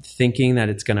stop thinking that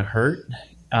it's going to hurt,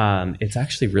 it's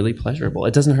actually really pleasurable.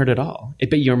 It doesn't hurt at all.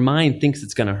 But your mind thinks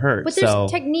it's going to hurt. But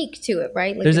there's technique to it,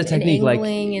 right? Like there's a technique, like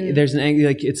and... there's an angle,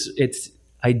 like it's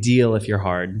ideal if you're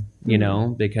hard,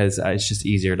 because it's just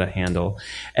easier to handle,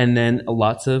 and then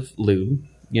lots of lube.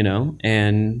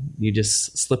 And you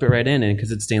just slip it right in, and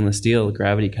because it's stainless steel,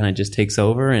 gravity kind of just takes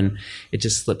over, and it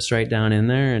just slips right down in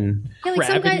there. And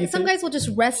like some guys will just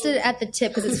rest it at the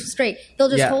tip because it's straight. They'll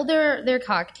just hold their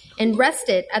cock and rest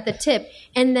it at the tip,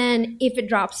 and then if it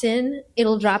drops in,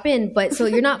 it'll drop in. But so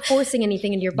you're not forcing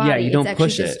anything into your body. Yeah, you don't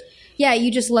push it. Yeah,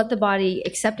 you just let the body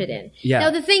accept it in. Yeah. Now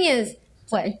the thing is,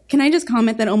 what? Can I just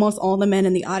comment that almost all the men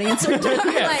in the audience are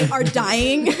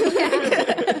dying?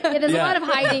 Yeah, there's a lot of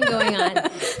hiding going on.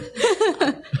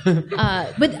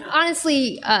 But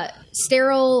honestly,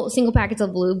 sterile single packets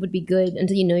of lube would be good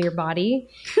until you know your body,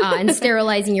 and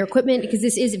sterilizing your equipment, because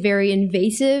this is very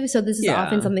invasive. So this is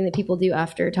often something that people do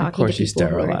after talking to people. Of course you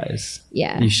sterilize.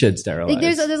 You should sterilize. Like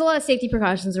there's a lot of safety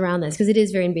precautions around this because it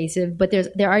is very invasive, but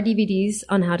there are DVDs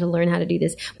on how to learn how to do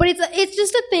this. But it's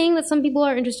just a thing that some people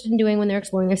are interested in doing when they're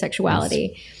exploring their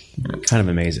sexuality. Kind of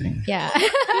amazing. Yeah.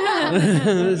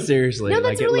 Seriously. No,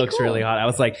 like really it looks cool. really hot. I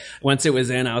was like, once it was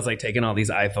in, I was like taking all these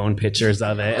iPhone pictures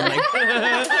of it and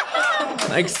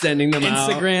like sending them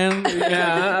Instagram. out.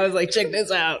 Yeah. I was like, check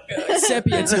this out.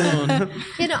 Sepia tone.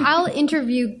 I'll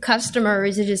interview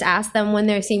customers and just ask them when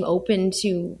they seem open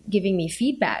to giving me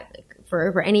feedback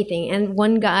for anything. And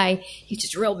one guy, he's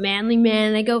just a real manly man.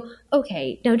 And I go,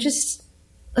 okay, no, let's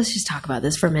just talk about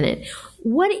this for a minute.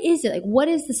 What is it? Like, what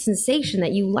is the sensation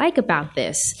that you like about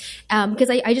this? Because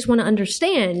I just want to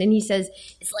understand. And he says,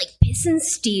 it's like pissing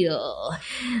steel.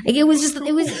 Like it was.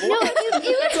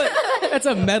 That's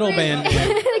a metal band. Like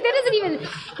that doesn't even,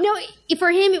 for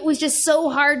him, it was just so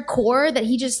hardcore that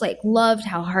he just like loved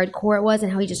how hardcore it was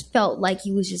and how he just felt like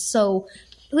it was just so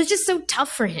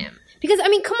tough for him. Because, I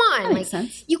mean, come on. That makes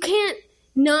sense. You can't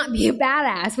not be a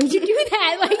badass when you do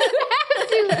that. Like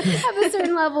you have to have a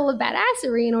certain level of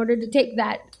badassery in order to take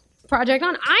that project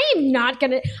on. I am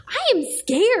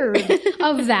scared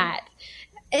of that.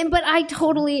 But I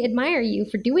totally admire you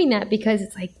for doing that because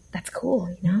it's like, that's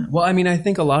cool, Well, I mean, I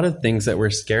think a lot of things that we're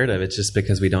scared of, it's just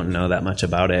because we don't know that much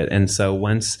about it. And so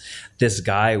once this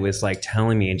guy was like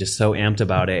telling me and just so amped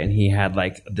about it, and he had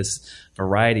like this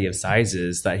variety of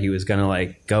sizes that he was going to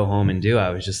like go home and do, I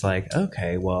was just like,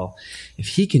 okay, well, if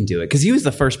he can do it, because he was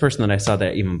the first person that I saw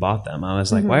that even bought them. I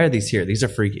was like, why are these here? These are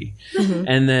freaky.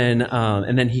 And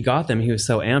then he got them. He was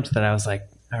so amped that I was like,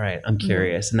 all right, I'm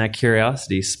curious. And that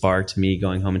curiosity sparked me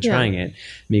going home and trying it.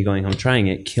 Me going home trying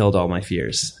it killed all my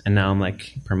fears. And now I'm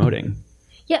like promoting.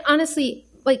 Yeah, honestly,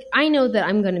 like I know that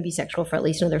I'm going to be sexual for at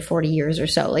least another 40 years or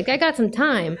so. Like I got some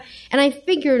time. And I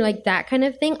figure like that kind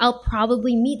of thing, I'll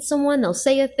probably meet someone, they'll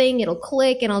say a thing, it'll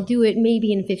click, and I'll do it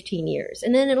maybe in 15 years.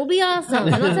 And then it'll be awesome.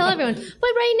 And I'll tell everyone. But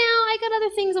right now, I got other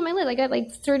things on my list. I got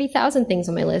like 30,000 things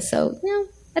on my list. So,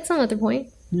 that's another point.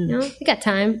 I got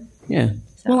time. Yeah.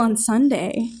 So. Well, on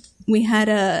Sunday, we had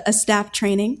a staff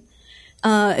training.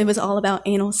 It was all about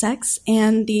anal sex.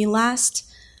 And the last,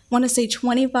 I want to say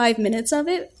 25 minutes of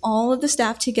it, all of the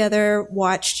staff together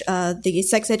watched the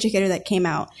sex educator that came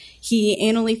out. He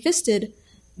anally fisted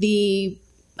the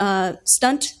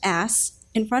stunt ass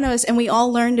in front of us, and we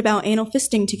all learned about anal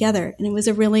fisting together, and it was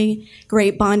a really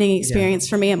great bonding experience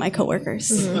for me and my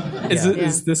coworkers.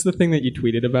 Is this the thing that you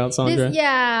tweeted about, Sandra?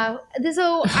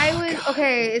 So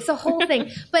it's a whole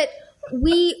thing. But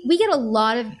we get a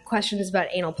lot of questions about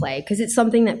anal play because it's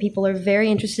something that people are very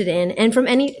interested in. And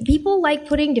people like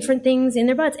putting different things in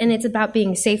their butts, and it's about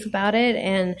being safe about it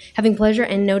and having pleasure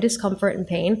and no discomfort and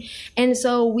pain. And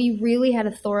so we really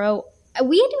had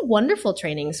we do wonderful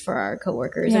trainings for our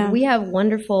coworkers. Yeah. And we have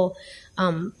wonderful,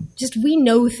 we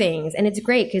know things, and it's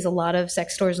great because a lot of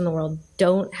sex stores in the world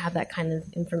don't have that kind of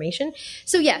information.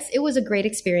 So yes, it was a great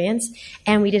experience,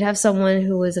 and we did have someone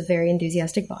who was a very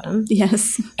enthusiastic bottom.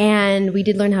 Yes. And we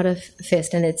did learn how to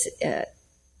fist, and it's,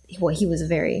 he's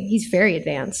very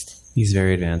advanced. He's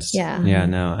very advanced. Yeah. Yeah,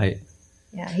 no,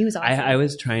 he was awesome. I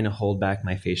was trying to hold back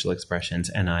my facial expressions,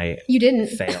 and You didn't.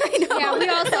 failed. Yeah, we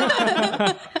all saw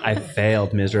that. I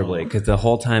failed miserably because the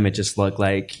whole time it just looked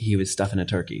like he was stuffing a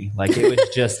turkey. Like it was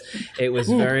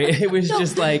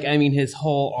just like, I mean, his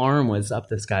whole arm was up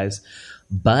this guy's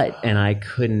butt, and I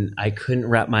couldn't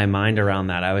wrap my mind around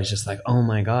that. I was just like, oh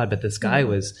my God, but this guy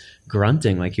was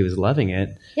grunting like he was loving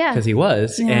it. Yeah. Because he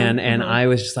was. Yeah. And I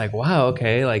was just like, wow,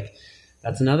 okay, like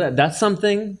that's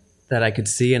something that I could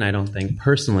see, and I don't think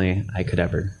personally I could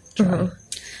ever try.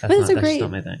 That's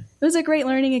not my thing. It was a great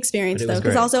learning experience, though, because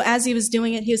great. also as he was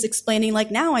doing it, he was explaining,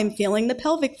 like, now I'm feeling the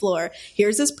pelvic floor.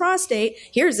 Here's his prostate.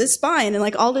 Here's his spine, and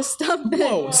like all this stuff.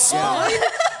 Whoa, spine?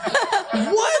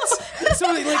 What?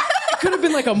 So like, it could have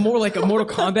been like a Mortal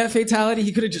Kombat fatality.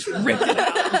 He could have just ripped it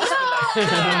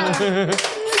out.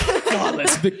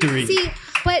 Flawless victory. See,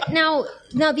 but now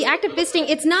the act of fisting,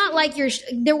 it's not like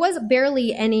there was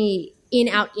barely any in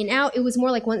out. It was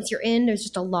more like once you're in, there's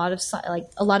just a lot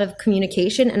of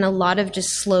communication and a lot of just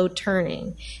slow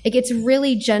turning. It gets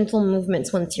really gentle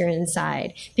movements once you're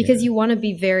inside because you want to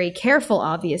be very careful,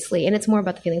 obviously, and it's more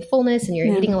about the feeling of fullness, and you're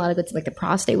eating a lot of good, like the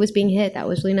prostate was being hit. That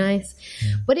was really nice,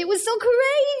 but it was so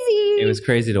crazy. It was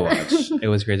crazy to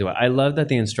watch. I love that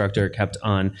the instructor kept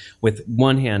on with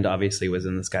one hand, obviously was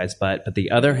in this guy's butt, but the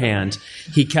other hand,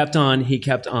 he kept on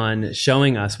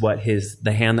showing us what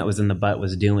the hand that was in the butt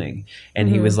was doing. And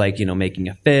he was like, making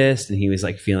a fist, and he was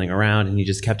like feeling around, and he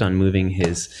just kept on moving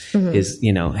his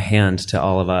hand to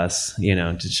all of us,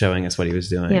 to showing us what he was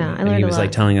doing. Yeah, and he was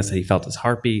like telling us that he felt his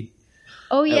heartbeat.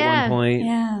 Oh yeah. At one point.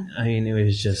 Yeah. I mean, it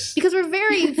was just because we're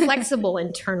very flexible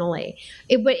internally.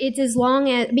 But it's as long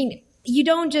as you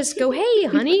don't just go, hey,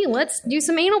 honey, let's do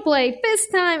some anal play,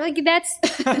 fist time. Like it can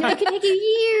take you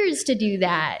years to do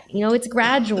that. It's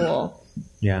gradual.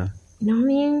 Yeah. You know what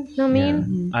I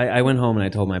mean? Yeah. I went home and I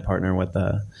told my partner what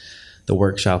the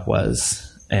workshop was,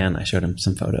 and I showed him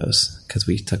some photos because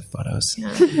we took photos.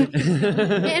 Yeah.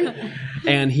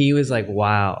 and he was like,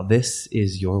 wow, this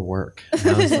is your work. And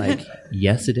I was like,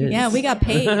 yes, it is. Yeah, we got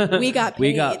paid. We got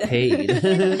paid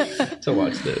to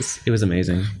watch this. It was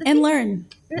amazing. And learn.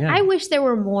 Yeah. I wish there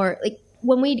were more,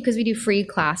 because we do free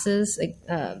classes,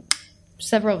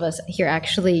 several of us here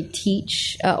actually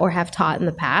teach or have taught in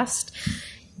the past.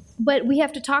 But we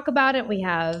have to talk about it. We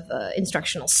have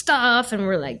instructional stuff, and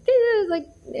we're like,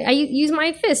 I use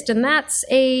my fist, and that's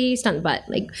a stunt butt.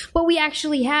 But we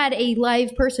actually had a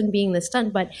live person being the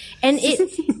stunt butt, and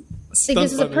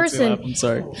because the person. I'm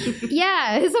sorry.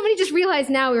 Yeah, somebody just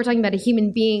realized now we were talking about a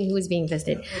human being who was being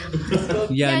fisted.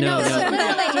 No.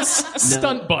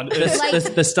 Stunt butt.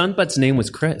 The stunt butt's name was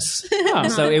Chris,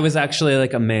 so it was actually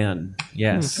like a man.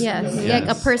 Yes. Yes. Like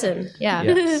a person. Yeah.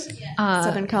 Yes.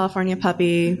 Southern California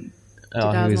puppy.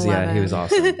 Oh, he was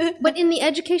awesome. But in the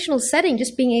educational setting,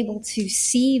 just being able to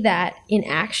see that in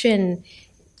action,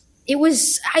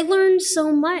 I learned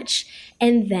so much.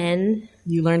 And then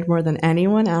you learned more than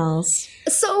anyone else.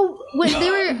 So when they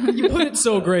were, you put it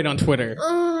so great on Twitter.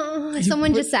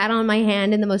 Someone just sat on my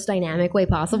hand in the most dynamic way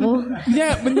possible.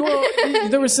 Yeah, but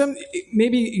there was some.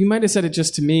 Maybe you might have said it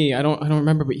just to me. I don't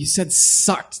remember, but you said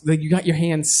sucked. Like you got your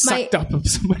hand sucked up of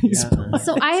somebody's butt.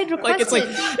 So I had requested.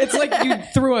 It's like you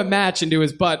threw a match into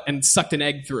his butt and sucked an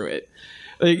egg through it.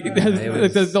 Like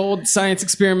the old science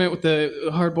experiment with the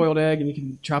hard-boiled egg, and you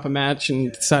can drop a match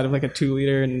inside of like a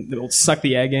 2-liter, and it'll suck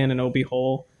the egg in, and it'll be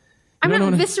whole. I'm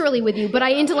not viscerally with you, but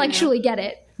I intellectually get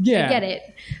it. Yeah, I get it.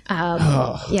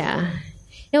 Yeah.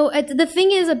 The thing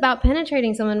is about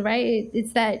penetrating someone, right?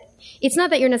 It's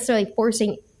not that you're necessarily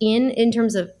forcing in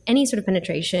terms of any sort of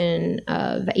penetration,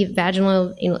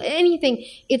 vaginal, anything.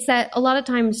 It's that a lot of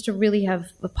times to really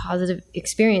have a positive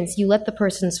experience, you let the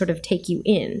person sort of take you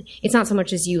in. It's not so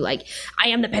much as you like, I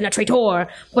am the penetrator,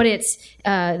 but it's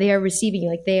they are receiving you,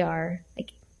 like they are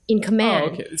like in command. Oh,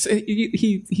 okay. So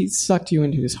he sucked you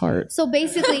into his heart. So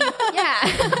basically,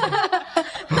 yeah.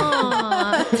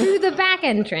 Through the back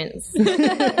entrance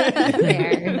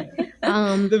there.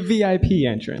 The VIP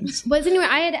entrance. But anyway,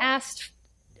 I had asked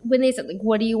when they said, like,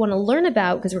 what do you want to learn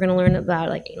about? Because we're going to learn about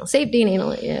like anal safety and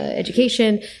anal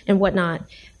education and whatnot.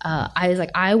 I was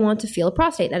like, I want to feel a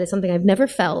prostate. That is something I've never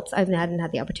felt. I hadn't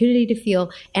had the opportunity to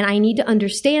feel. And I need to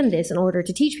understand this in order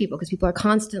to teach people because people are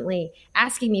constantly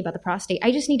asking me about the prostate.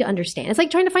 I just need to understand. It's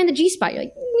like trying to find the G-spot. You're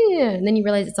like, yeah. And then you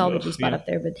realize it's all the G-spot up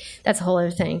there. But that's a whole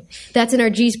other thing. That's in our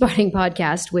G-spotting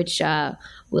podcast, which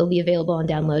will be available on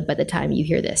download by the time you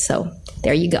hear this. So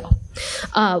there you go.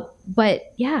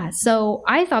 But yeah, so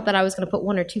I thought that I was going to put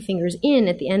 1 or 2 fingers in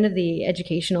at the end of the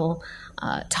educational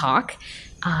talk.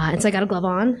 And so I got a glove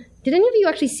on. Did any of you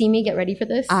actually see me get ready for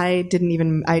this? I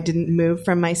didn't move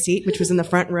from my seat, which was in the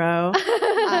front row.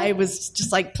 I was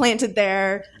just like planted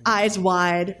there, eyes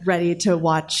wide, ready to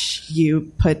watch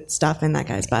you put stuff in that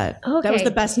guy's butt. Okay. That was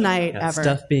the best night ever.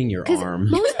 Stuff being your arm.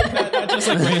 Just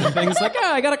like random things like,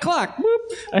 I got a clock.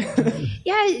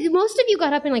 Yeah, most of you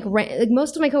got up and like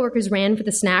most of my coworkers ran for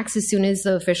the snacks as soon as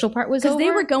the official part was over. Because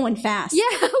they were going fast. Yeah,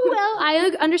 well,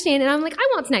 I understand. And I'm like, I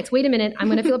want snacks. Wait a minute. I'm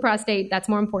going to feel a prostate. That's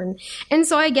more important. And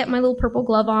so I get my little purple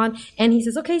glove on and he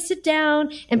says, okay, sit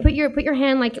down and put your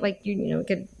hand like you like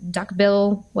a duck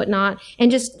bill, whatnot,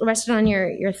 and just rest it on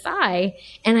your thigh.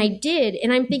 And I did.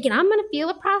 And I'm thinking, I'm going to feel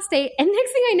a prostate. And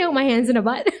next thing I know, my hand's in a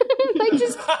butt. Like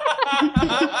just,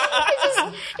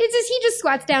 he just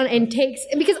squats down and takes,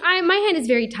 because my hand is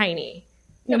very tiny.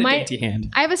 You know, my dainty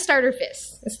hand. I have a starter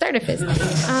fist.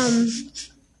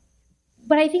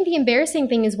 But I think the embarrassing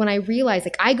thing is when I realize,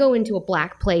 like, I go into a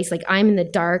black place, like I'm in the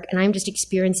dark and I'm just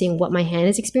experiencing what my hand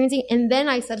is experiencing. And then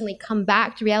I suddenly come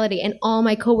back to reality and all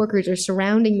my coworkers are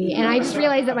surrounding me. And I just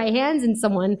realize that my hand's in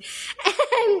someone. And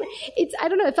I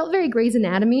don't know, it felt very Grey's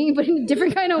Anatomy, but in a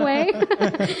different kind of way.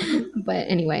 But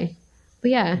anyway.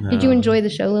 But yeah, did you enjoy the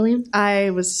show, Lillian?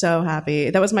 I was so happy.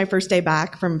 That was my first day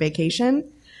back from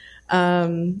vacation.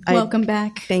 Welcome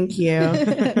back. Thank you.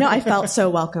 No, I felt so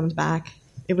welcomed back.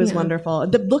 It was wonderful.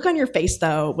 The look on your face,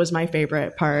 though, was my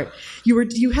favorite part.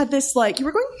 You had this, like, you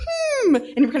were going,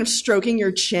 and you were kind of stroking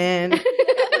your chin.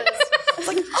 It's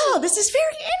like, oh, this is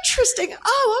very interesting.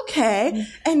 Oh, okay.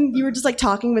 And you were just like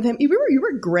talking with him. You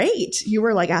were great. You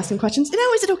were like asking questions. And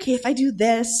now, is it okay if I do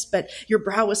this? But your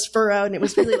brow was furrowed, and it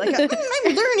was really like,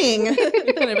 I'm learning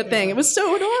kind of a thing. It was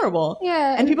so adorable.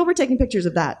 Yeah. And people were taking pictures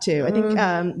of that too. I think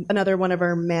another one of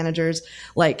our managers,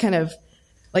 like, kind of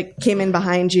like came in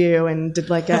behind you and did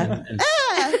like a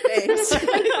face.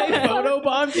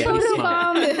 Photobombed.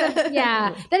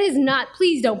 Yeah, that is not.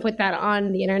 Please don't put that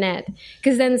on the internet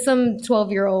because then some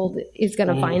 12-year-old is going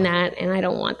to find that, and I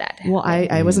don't want that to happen. Well,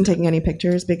 I wasn't taking any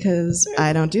pictures because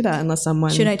I don't do that unless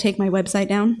someone. Should I take my website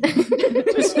down?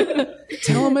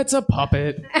 Tell him it's a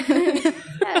puppet.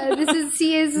 This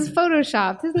is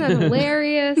photoshopped. Isn't that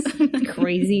hilarious?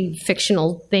 Crazy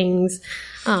fictional things.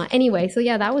 Anyway, so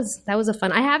yeah, that was a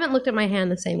fun. I haven't looked at my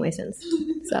hand the same way since.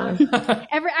 So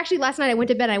actually last night I went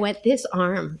to bed and I went this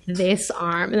arm, and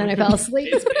then I fell asleep.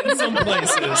 It's been some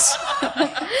places.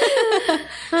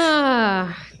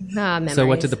 Memories. So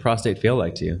what did the prostate feel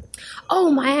like to you?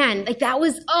 Oh man, like that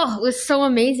was, it was so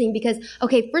amazing because,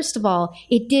 okay, first of all,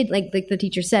 it did, like the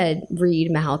teacher said,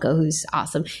 Reed Mahalko, who's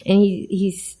awesome, and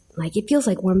he's like, it feels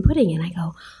like warm pudding, and I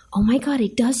go, oh my God,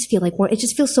 it does feel like warm. It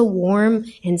just feels so warm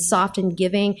and soft and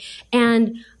giving,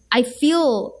 and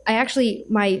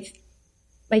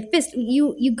my fist,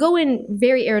 you go in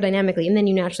very aerodynamically and then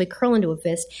you naturally curl into a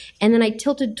fist. And then I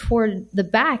tilted toward the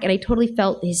back and I totally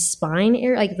felt his spine,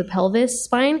 like the pelvis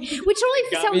spine, which totally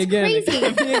sounds crazy.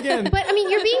 But I mean,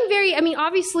 you're being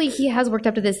obviously he has worked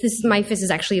up to this. My fist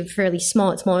is actually fairly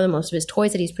small. It's smaller than most of his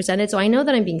toys that he's presented. So I know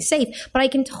that I'm being safe, but I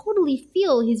can totally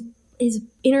feel his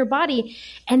inner body.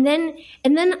 And then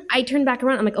I turn back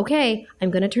around. I'm like, okay,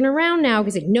 I'm going to turn around now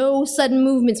because like no sudden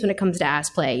movements when it comes to ass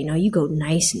play. You know, you go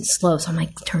nice and slow. So I'm like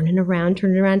turning around.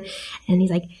 And he's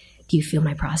like, do you feel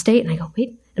my prostate? And I go,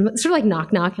 wait. And it's sort of like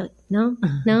knock, knock. You're like, no.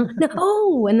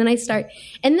 Oh, and then I start,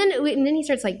 and then he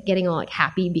starts like getting all like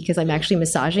happy because I'm actually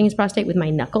massaging his prostate with my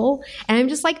knuckle. And I'm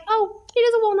just like, oh, it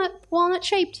is a walnut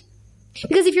shaped.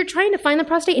 Because if you're trying to find the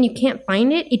prostate and you can't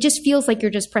find it, it just feels like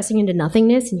you're just pressing into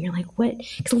nothingness and you're like, what?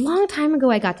 Because a long time ago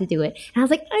I got to do it. And I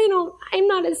was like, I'm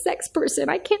not a sex person.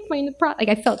 I can't find the prostate.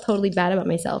 Like I felt totally bad about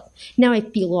myself. Now I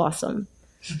feel awesome.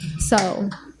 So,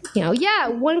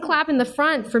 one clap in the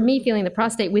front for me feeling the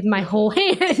prostate with my whole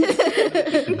hand.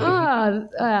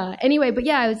 Anyway, but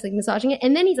yeah, I was like massaging it.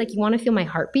 And then he's like, you want to feel my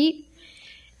heartbeat?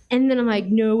 And then I'm like,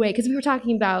 no way. Because we were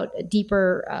talking about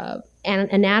deeper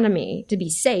anatomy to be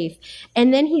safe.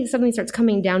 And then he suddenly starts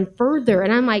coming down further.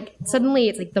 And I'm like, suddenly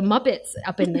it's like the Muppets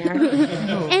up in there. And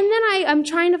then I'm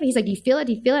trying to, he's like, do you feel it?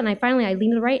 Do you feel it? And I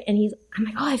lean to the right, and I'm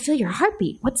like, oh, I feel your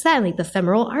heartbeat. What's that? Like the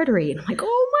femoral artery. And I'm like,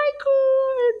 oh my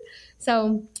God.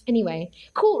 So anyway,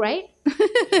 cool, right?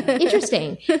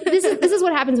 Interesting. This is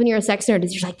what happens when you're a sex nerd,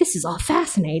 is you're like, this is all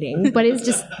fascinating, but it's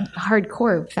just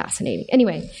hardcore fascinating.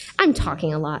 Anyway, I'm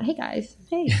talking a lot. Hey guys.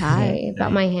 Hey. Hi.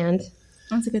 About my hand.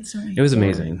 That's a good story. It was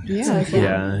amazing.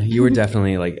 Yeah. You were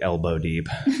definitely like elbow deep.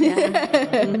 Yikes.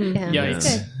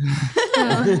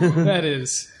 That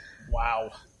is,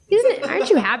 wow. Aren't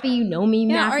you happy you know me,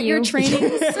 Yeah, Matthew? aren't your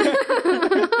trainings?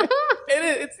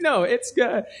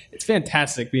 It's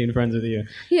fantastic being friends with you.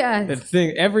 Yeah. The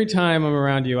thing, every time I'm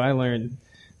around you, I learn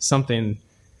something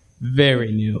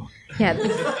very new. Yeah.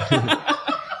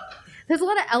 There's a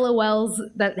lot of LOLs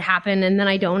that happen, and then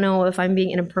I don't know if I'm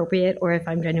being inappropriate or if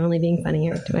I'm genuinely being funny.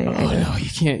 Or do I don't know. No,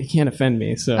 you can't offend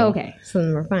me. So Okay, so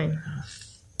then we're fine.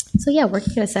 So yeah,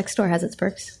 working at a sex store has its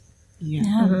perks.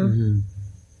 Yeah.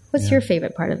 What's your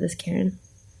favorite part of this, Karen?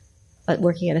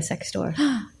 Working at a sex store.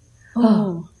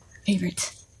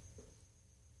 Favorite.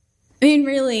 I mean,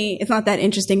 really, it's not that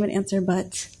interesting of an answer,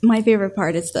 but my favorite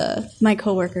part is my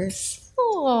coworkers.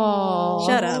 Oh,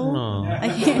 Shut up. I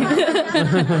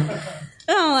can't.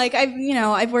 No, like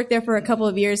I've worked there for a couple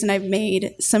of years, and I've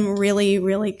made some really,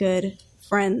 really good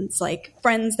friends. Like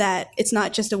friends that it's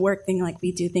not just a work thing. Like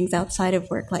we do things outside of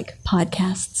work, like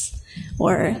podcasts,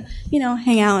 or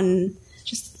hang out, and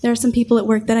just there are some people at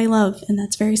work that I love, and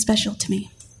that's very special to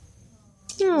me.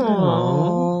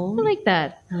 Aww. I like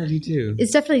that. I do too.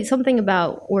 It's definitely something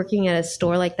about working at a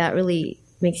store like that really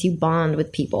makes you bond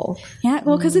with people. Yeah,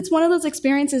 well, because it's one of those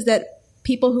experiences that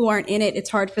people who aren't in it, it's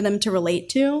hard for them to relate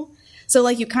to. So,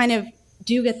 like, you kind of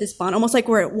do get this bond, almost like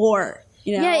we're at war.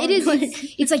 Yeah, it is.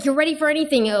 It's like you're ready for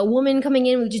anything. A woman coming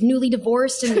in who's just newly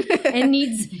divorced and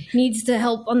needs to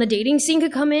help on the dating scene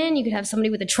could come in. You could have somebody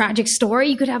with a tragic story.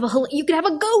 You could have a goat. Oh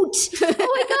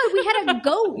my God, we had a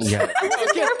goat. Yeah. I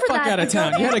wasn't there for Fuck that. out of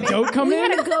town. You had a goat come We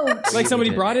in? had a goat. Like somebody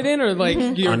brought it in, or like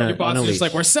your On a boss was leash. just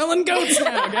like, we're selling goats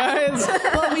now, guys.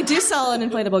 Well, we do sell an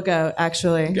inflatable goat,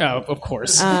 actually. Oh, of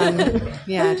course.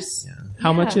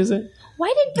 How much is it?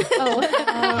 Why did?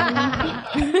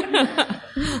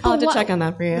 I'll have to check on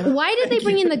that for you. Why did they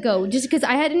bring in the goat? Just because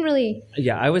I hadn't really.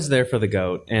 Yeah, I was there for the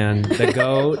goat, and the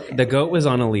goat was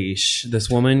on a leash. This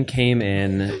woman came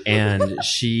in, and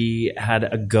she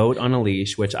had a goat on a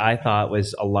leash, which I thought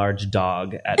was a large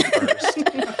dog at first.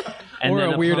 And Or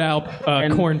then a Weird Al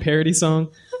corn parody song?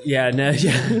 Yeah.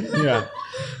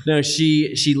 No,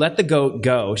 she let the goat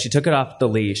go. She took it off the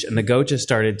leash, and the goat just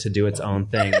started to do its own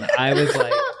thing. And I was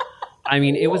like, I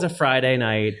mean, it was a Friday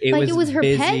night. It was her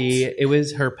busy. pet? It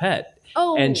was her pet.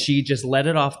 Oh. And she just let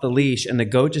it off the leash, and the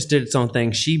goat just did its own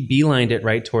thing. She beelined it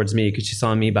right towards me because she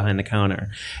saw me behind the counter.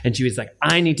 And she was like,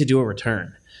 I need to do a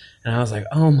return. And I was like,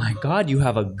 oh my God, you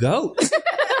have a goat.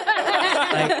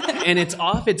 And it's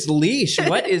off its leash.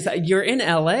 What is that? You're in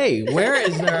LA. Where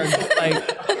is there,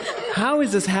 how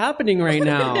is this happening right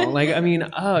now?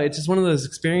 It's just one of those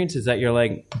experiences that you're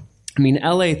like, I mean,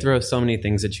 LA throws so many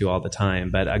things at you all the time,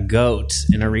 but a goat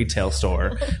in a retail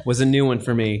store was a new one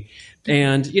for me.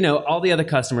 And, all the other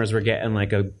customers were getting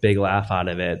like a big laugh out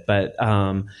of it. But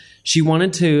she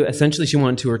wanted to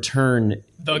return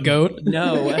The goat?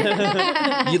 No.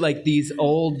 Like these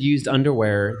old used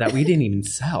underwear that we didn't even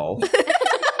sell.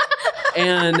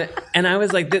 And I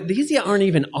was like, these aren't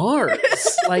even ours.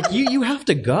 Like you have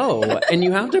to go, and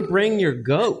you have to bring your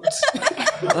goat.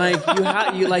 You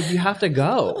have to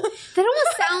go. That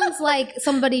almost sounds like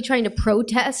somebody trying to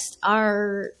protest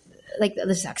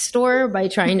the sex store by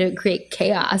trying to create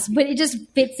chaos, but it just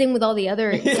fits in with all the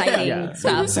other exciting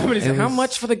stuff. Somebody said, how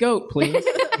much for the goat, please?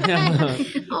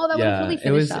 Oh, that would really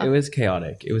finish off. It was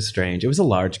chaotic. It was strange. It was a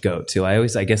large goat too. I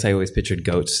guess I always pictured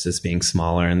goats as being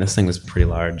smaller, and this thing was pretty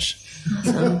large.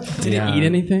 Awesome. Did it eat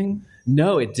anything?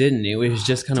 No, it didn't. It was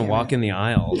just kind of walking the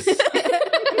aisles.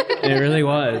 It really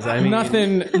was. I mean,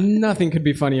 nothing could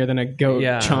be funnier than a goat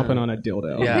chomping on a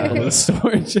dildo. Yeah. In the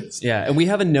store. And we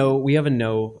have a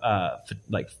no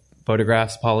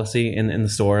photographs policy in the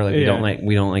store. Like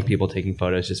we don't like people taking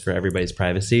photos just for everybody's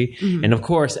privacy. Mm-hmm. And of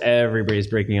course, everybody's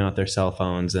breaking out their cell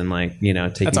phones and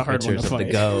taking pictures of the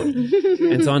goat.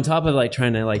 And so on top of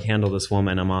trying to handle this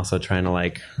woman, I'm also trying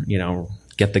to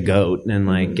get the goat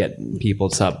and get people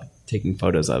to stop taking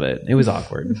photos of it. It was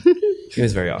awkward. It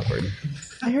was very awkward.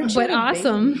 But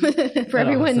awesome for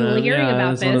everyone leering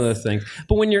about this. It's one of those things.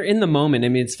 But when you're in the moment, I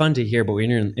mean, it's fun to hear, but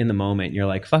when you're in the moment, you're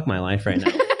like, fuck my life right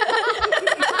now.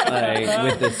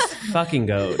 With this fucking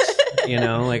goat,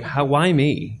 why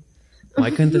me? Why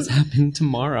couldn't this happen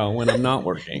tomorrow when I'm not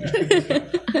working?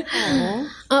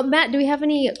 Matt, do we have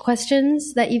any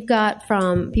questions that you've got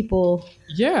from people?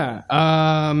 Yeah.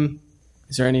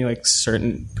 Is there any like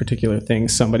certain particular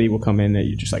things somebody will come in that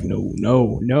you're just like,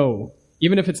 no,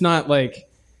 even if it's not like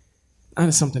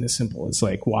something as simple as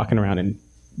like walking around and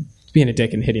being a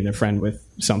dick and hitting their friend with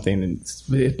something.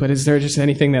 But is there just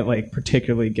anything that like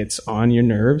particularly gets on your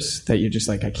nerves that you're just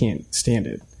like, I can't stand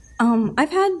it? I've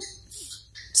had,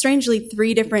 strangely,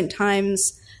 3 different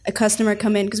times a customer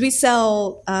come in, because we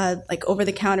sell like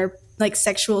over-the-counter like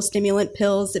sexual stimulant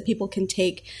pills that people can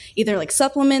take, either like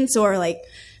supplements or like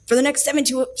for the next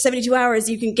 72 hours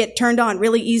you can get turned on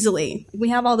really easily. We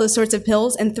have all those sorts of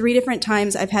pills, and 3 different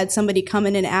times I've had somebody come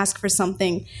in and ask for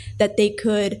something that they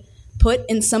could put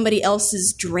in somebody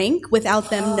else's drink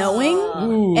without them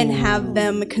knowing and have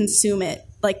them consume it,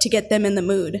 like to get them in the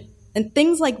mood. And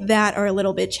things like that are a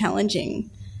little bit challenging.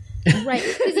 Right.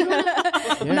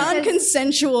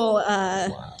 Non-consensual,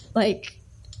 like,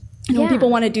 you know, when people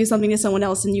want to do something to someone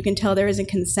else and you can tell there isn't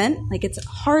consent, like it's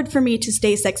hard for me to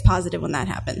stay sex positive when that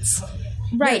happens.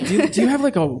 Right. Do you have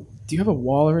like a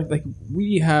wall, or like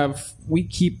we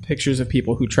keep pictures of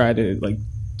people who try to like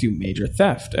do major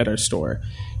theft at our store.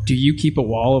 Do you keep a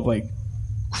wall of like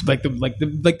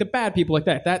the bad people like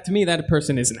that? That to me, that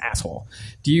person is an asshole.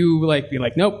 Do you like be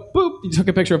like, nope, boop, you took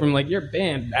a picture of him, like you're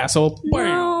banned, asshole?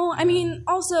 No, I mean,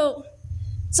 also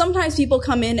sometimes people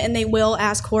come in and they will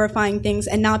ask horrifying things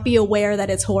and not be aware that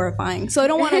it's horrifying. So I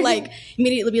don't want to like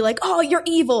immediately be like, oh, you're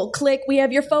evil. Click, we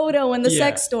have your photo in the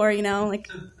sex store. You know, like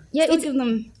give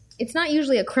them. It's not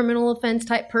usually a criminal offense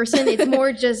type person. It's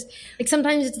more just like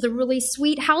sometimes it's the really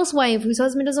sweet housewife whose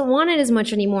husband doesn't want it as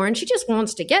much anymore and she just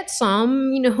wants to get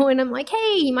some, you know, and I'm like,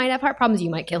 hey, he might have heart problems. You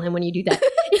might kill him when you do that.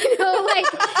 You know, like,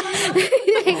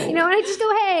 you know, and I just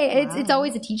go, hey, it's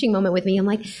always a teaching moment with me. I'm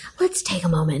like, let's take a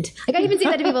moment. Like I even say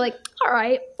that to people like, all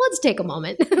right, let's take a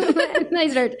moment. And I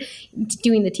start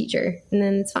doing the teacher and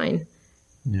then it's fine.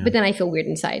 Yeah. But then I feel weird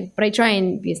inside. But I try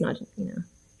and be as not, you know.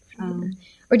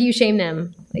 Or do you shame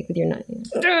them, like with your nut? You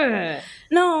know?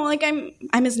 No, like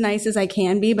I'm as nice as I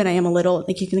can be, but I am a little,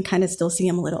 like you can kind of still see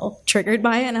I'm a little triggered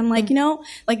by it. And I'm like, you know,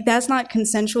 like that's not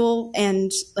consensual,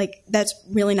 and like that's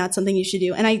really not something you should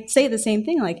do. And I say the same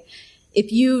thing, like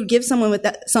if you give someone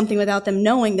something without them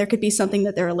knowing, there could be something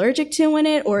that they're allergic to in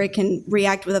it, or it can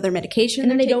react with other medication.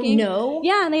 And then they don't know?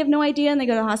 Yeah, and they have no idea, and they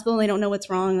go to the hospital and they don't know what's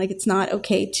wrong. Like it's not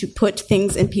okay to put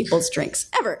things in people's drinks.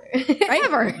 Ever. Right?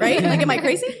 Ever. Right? Like, am I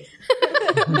crazy?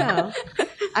 No.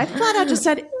 I flat out just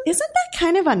said, isn't that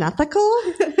kind of unethical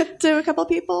to a couple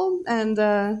people?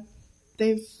 And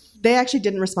they actually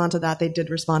didn't respond to that. They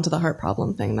did respond to the heart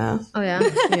problem thing, though. Oh, yeah?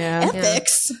 Yeah.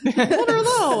 Ethics. What are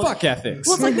those? Fuck ethics.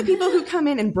 Well, it's like the people who come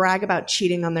in and brag about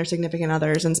cheating on their significant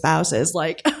others and spouses.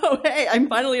 Like, oh, hey, I'm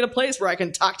finally in a place where I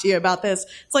can talk to you about this.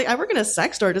 It's like, I work in a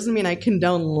sex store. It doesn't mean I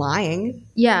condone lying.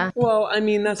 Yeah. Well, I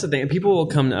mean, that's the thing. People will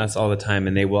come to us all the time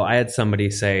and they will. I had somebody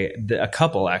say, a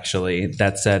couple actually,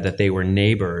 that said that they were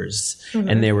neighbors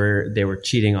and they were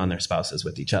cheating on their spouses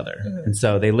with each other. And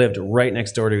so they lived right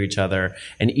next door to each other,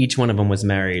 and each one of them was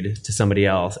married to somebody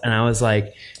else. And I was like,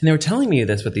 and they were telling me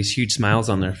this with these huge smiles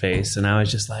on their face. And I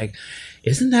was just like,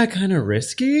 isn't that kind of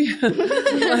risky?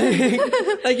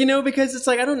 like, you know, because it's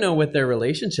like, I don't know what their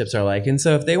relationships are like. And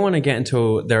so if they want to get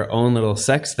into their own little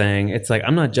sex thing, it's like,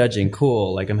 I'm not judging.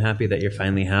 Cool. Like, I'm happy that you're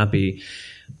finally happy.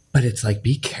 But it's like,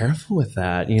 be careful with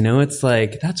that. You know, it's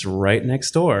like, that's right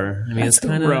next door. I mean, that's it's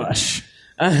kind of rush.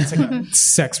 It's like a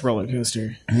sex roller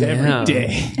coaster every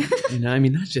day. You know, I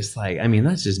mean, that's just like, I mean,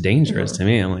 that's just dangerous to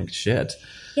me. I'm like, shit.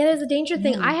 Yeah, there's a danger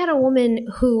thing. I had a woman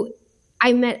who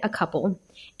I met a couple,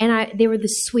 and they were the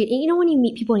sweet. You know, when you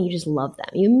meet people and you just love them,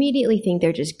 you immediately think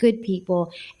they're just good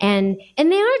people, and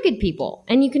they are good people,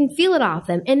 and you can feel it off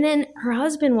them. And then her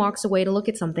husband walks away to look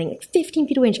at something like 15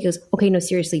 feet away, and she goes, "Okay, no,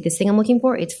 seriously, this thing I'm looking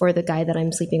for, it's for the guy that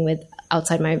I'm sleeping with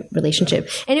outside my relationship."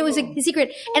 And it was a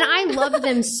secret, and I loved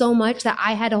them so much that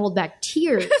I had to hold back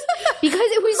tears because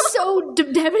it was so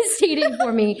devastating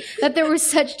for me that there was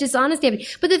such dishonesty.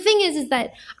 But the thing is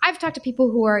that I've talked to people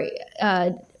who are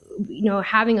you know,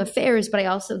 having affairs, but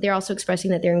they're also expressing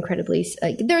that they're incredibly,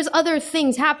 like, there's other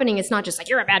things happening. It's not just like,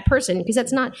 you're a bad person, because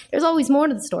that's not, there's always more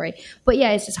to the story. But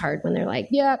yeah, it's just hard when they're like,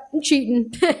 yeah, I'm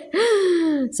cheating.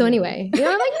 So anyway, you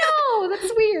know, I'm like, no,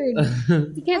 that's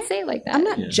weird. You can't say it like that. I'm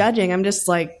not judging. I'm just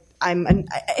like,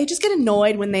 I just get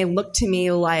annoyed when they look to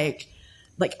me like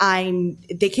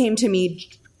they came to me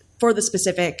for the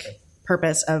specific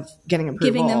purpose of getting approval.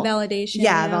 Giving them validation.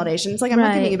 Yeah, validation. It's like, I'm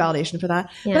not giving you validation for that.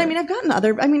 Yeah. But I mean,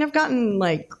 I've gotten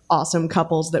like awesome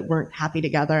couples that weren't happy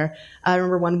together. I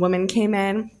remember one woman came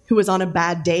in who was on a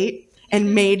bad date,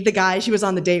 and made the guy she was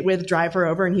on the date with drive her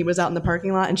over, and he was out in the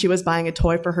parking lot, and she was buying a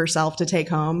toy for herself to take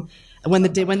home when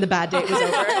the bad date was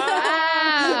over.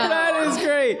 That is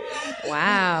great.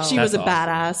 Wow. She was a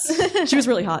badass. She was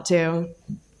really hot too.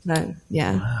 But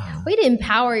yeah. Way to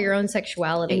empower your own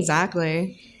sexuality.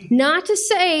 Exactly. Not to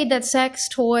say that sex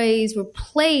toys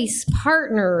replace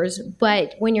partners,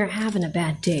 but when you're having a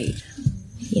bad date,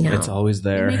 you know. It's always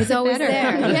there. It's always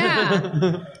there.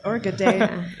 Yeah. Or a good day.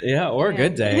 Yeah, or a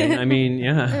good day. I mean,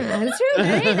 yeah. That's true,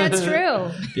 right? That's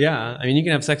true. Yeah. I mean, you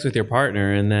can have sex with your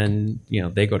partner and then,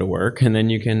 they go to work and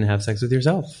then you can have sex with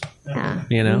yourself. Yeah.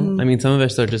 I mean, some of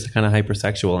us are just kind of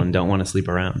hypersexual and don't want to sleep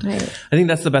around. Right. I think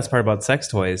that's the best part about sex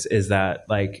toys is that,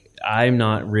 like, I'm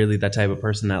not really that type of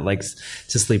person that likes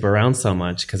to sleep around so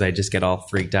much because I just get all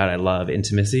freaked out. I love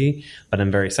intimacy, but I'm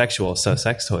very sexual. So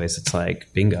sex toys, it's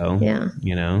like bingo. Yeah.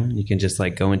 You can just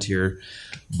like go into your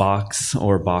box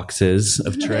or boxes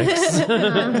of tricks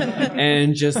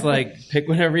and just like pick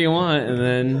whatever you want. And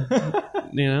then,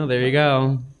 there you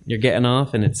go. You're getting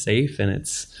off and it's safe and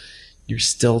you're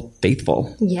still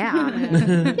faithful. Yeah.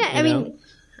 Yeah. I mean,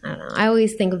 I don't know. I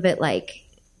always think of it like,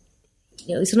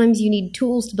 sometimes you need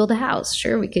tools to build a house.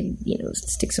 Sure, we could,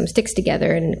 stick some sticks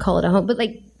together and call it a home. But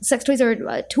like sex toys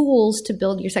are tools to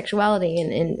build your sexuality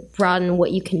and broaden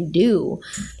what you can do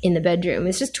in the bedroom.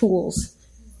 It's just tools.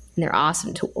 And they're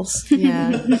awesome tools.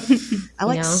 Yeah. I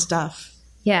like stuff.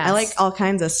 Yeah. I like all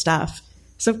kinds of stuff.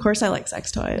 So of course I like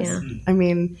sex toys. Yeah. I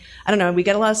mean, I don't know. We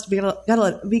get a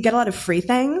lot of free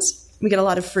things. We get a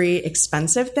lot of free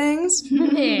expensive things.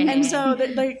 And so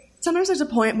sometimes there's a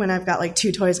point when I've got like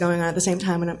 2 toys going on at the same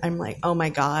time, and I'm like, oh my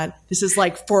God, this is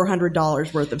like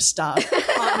 $400 worth of stuff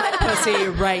on my pussy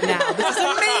right now. This is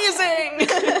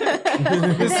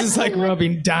amazing. This is like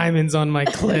rubbing diamonds on my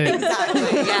clit.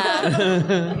 Exactly,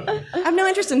 yeah. I have no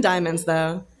interest in diamonds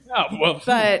though. Oh, well.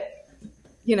 But,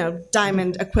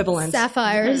 diamond equivalent.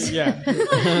 Sapphires. Yeah.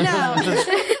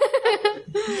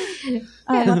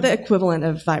 Not the equivalent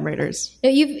of vibrators.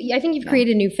 I think you've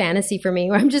created a new fantasy for me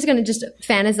where I'm just going to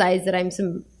fantasize that I'm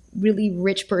some really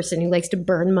rich person who likes to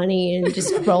burn money and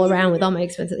just roll around with all my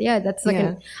expenses. Yeah, that's like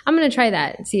I'm going to try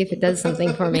that and see if it does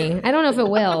something for me. I don't know if it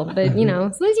will, but sometimes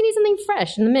you need something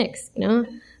fresh in the mix.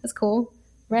 That's cool,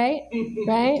 right?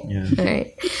 Right? Yeah. All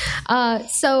right.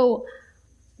 So,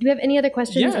 do we have any other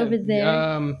questions over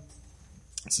there?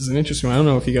 This is an interesting one. I don't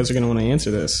know if you guys are going to want to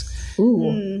answer this.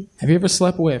 Ooh. Have you ever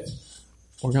slept with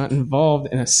or got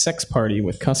involved in a sex party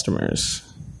with customers?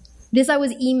 This I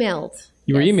was emailed.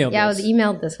 You were emailed? Yeah, this? I was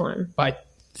emailed this one. By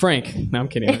Frank. No, I'm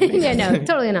kidding. Yeah, no,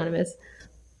 totally anonymous.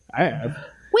 I have.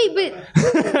 Wait, but...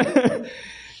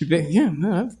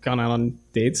 I've gone out on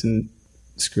dates and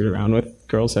screwed around with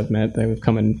girls I've met that have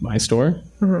come in my store.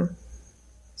 Mm-hmm.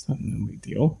 It's not no big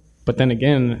deal. But then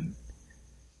again,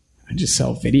 I just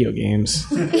sell video games.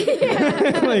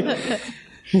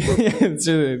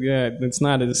 It's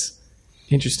not as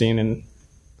interesting, and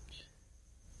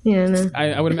no.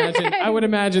 I would imagine. I would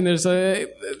imagine there's a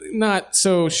not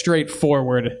so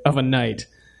straightforward of a night,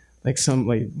 like some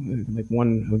like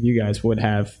one of you guys would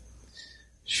have.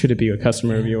 Should it be a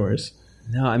customer of yours?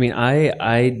 No, I mean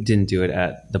I didn't do it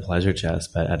at the Pleasure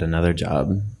Chest, but at another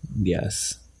job,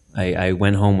 yes. I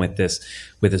went home with this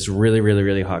really, really,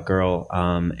 really hot girl,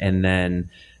 and then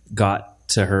got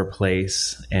to her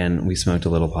place and we smoked a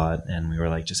little pot and we were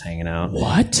like just hanging out.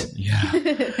 What? Yeah.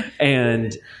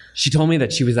 And she told me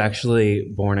that she was actually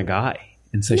born a guy,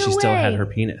 and so she still had her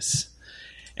penis.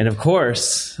 And of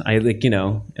course, I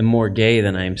am more gay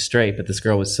than I am straight, but this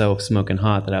girl was so smoking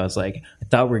hot that I was like, I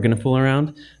thought we were gonna fool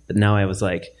around, but now I was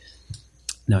like,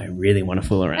 no, I really want to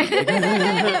fool around.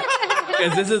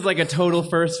 Because this is like a total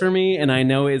first for me, and I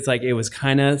know it's like it was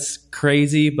kind of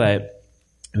crazy, but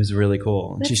it was really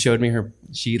cool. And she showed me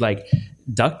she like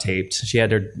duct taped. She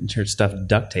had her stuff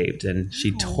duct taped, and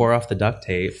she tore off the duct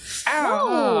tape.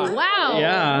 Oh, wow!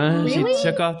 Yeah, really? She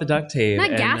took off the duct tape.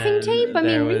 Not gaffing tape. I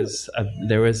mean,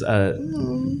 there was a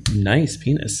nice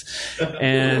penis,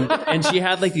 and she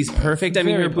had like these perfect. I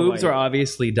mean, her boobs were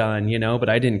obviously done, but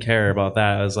I didn't care about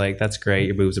that. I was like, "That's great,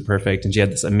 your boobs are perfect." And she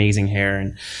had this amazing hair,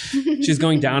 and she was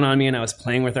going down on me, and I was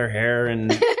playing with her hair, and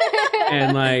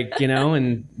like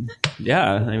and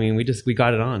yeah, I mean, we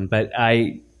got it on, but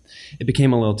it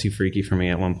became a little too freaky for me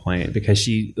at one point because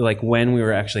she, like, when we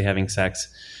were actually having sex,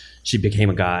 she became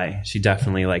a guy. She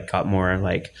definitely like got more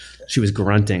like, she was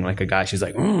grunting like a guy. She's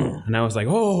like, and I was like,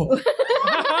 oh,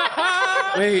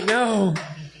 wait, no,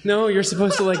 you're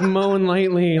supposed to like moan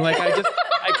lightly. Like I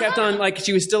kept on, like,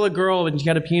 she was still a girl and she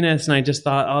had a penis, and I just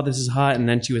thought, oh, this is hot. And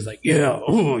then she was like, yeah,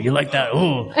 oh, you like that?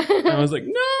 Oh, and I was like,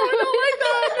 no, I don't like that.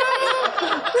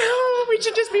 No, we we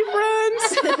should just be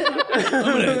friends.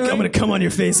 I'm gonna come on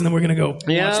your face, and then we're gonna go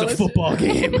watch the football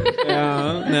game.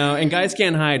 No, and guys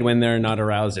can't hide when they're not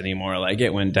aroused anymore. Like,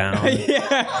 it went down.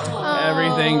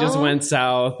 Everything just went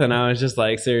south, and I was just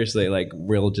like, seriously, like,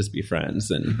 we'll just be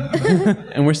friends, and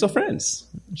and we're still friends.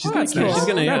 She's gonna.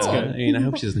 That's good. I mean, I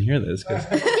hope she doesn't hear this. I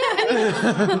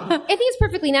think it's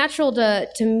perfectly natural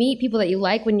to meet people that you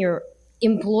like when you're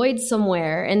employed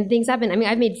somewhere and things happen. I mean,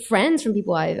 I've made friends from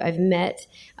people I've met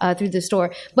through the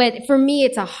store, but for me,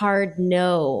 it's a hard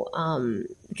no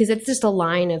because it's just a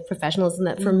line of professionalism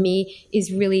that for me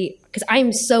is really, because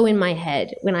I'm so in my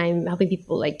head when I'm helping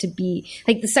people like to be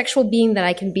like the sexual being that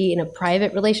I can be in a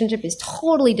private relationship is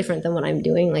totally different than what I'm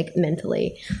doing like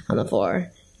mentally on the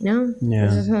floor. You know?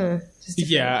 Yeah.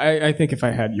 Yeah, I think if I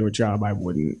had your job, I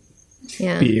wouldn't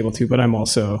be able to, but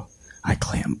I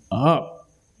clam up.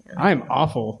 I'm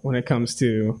awful when it comes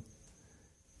to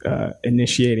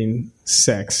initiating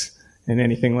sex and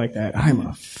anything like that. I'm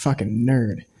a fucking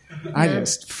nerd. I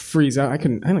just freeze out. I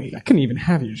couldn't even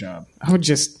have your job. I would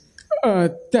just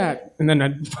that, and then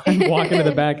I'd walk into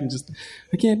the back and just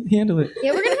I can't handle it.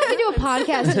 Yeah, we're gonna have to do a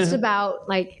podcast just about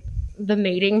like the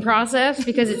mating process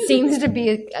because it seems to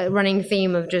be a running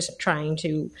theme of just trying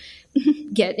to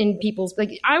get in people's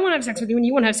like I want to have sex with you and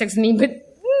you want to have sex with me, but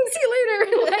see you later.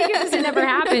 Like it never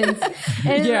happens.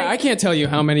 And yeah, I can't tell you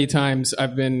how many times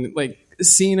I've been like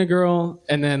seeing a girl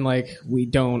and then like we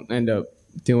don't end up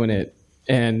doing it,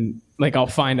 and like I'll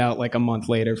find out like a month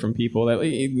later from people that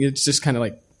it's just kind of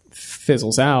like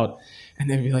fizzles out, and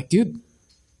they'll be like, dude,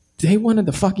 they wanted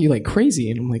to fuck you like crazy,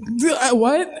 and I'm like,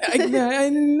 what? I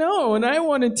know, and I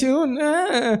wanted to. And,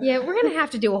 Yeah, we're gonna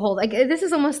have to do a whole like this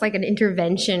is almost like an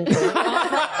intervention for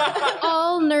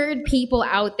all nerd people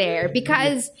out there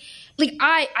because. Like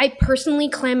I personally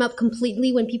clam up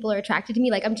completely when people are attracted to me.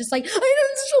 Like I'm just like, I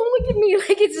don't look at me.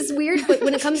 Like it's just weird. But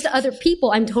when it comes to other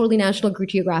people, I'm totally National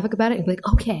Geographic about it. I'm like,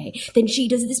 okay, then she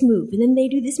does this move, and then they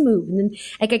do this move, and then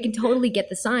like I can totally get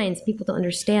the signs. People don't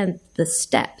understand the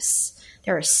steps.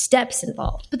 There are steps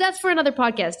involved, but that's for another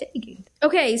podcast.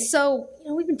 Okay, so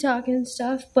we've been talking and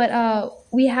stuff, but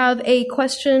we have a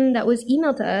question that was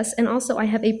emailed to us, and also I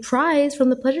have a prize from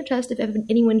the pleasure test. If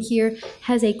anyone here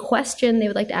has a question they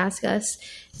would like to ask us,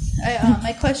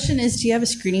 my question is: do you have a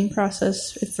screening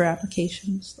process for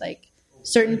applications, like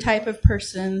certain type of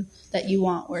person that you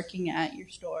want working at your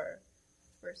store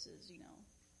versus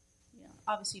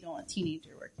obviously you don't want a teenager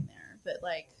working there, but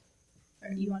like.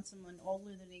 Or you want someone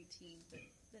older than 18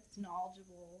 that's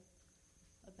knowledgeable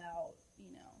about,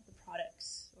 the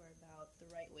products or about the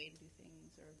right way to do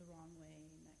things or the wrong way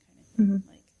and that kind of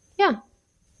thing. Mm-hmm.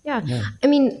 Yeah. I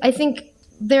mean, I think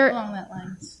they're... Along that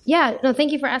lines. Yeah. No,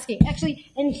 thank you for asking.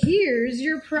 Actually, and here's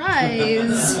your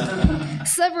prize.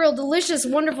 Several delicious,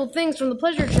 wonderful things from the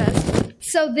pleasure chest.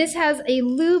 So this has a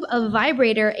lube, a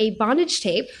vibrator, a bondage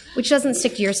tape, which doesn't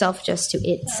stick to yourself, just to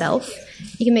itself.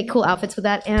 You can make cool outfits with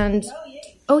that, and...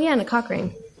 Oh, yeah, and a cock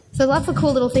ring. So lots of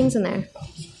cool little things in there.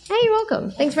 Hey, you're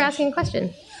welcome. Thanks for asking a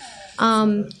question.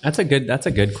 That's a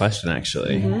good question,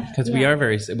 actually, because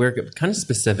we're kind of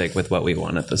specific with what we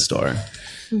want at the store.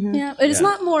 Mm-hmm. Yeah, but it's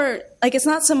not more like it's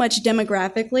not so much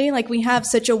demographically. Like we have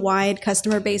such a wide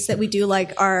customer base that we do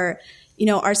like our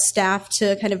staff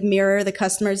to kind of mirror the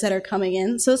customers that are coming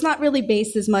in. So it's not really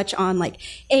based as much on like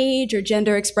age or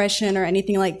gender expression or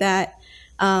anything like that.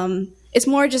 It's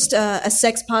more just a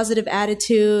sex-positive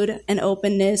attitude and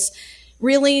openness,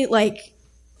 really like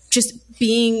just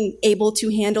being able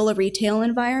to handle a retail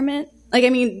environment. Like, I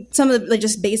mean, some of the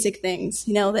just basic things,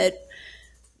 that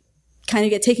kind of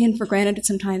get taken for granted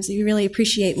sometimes. You really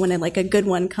appreciate when a good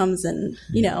one comes and,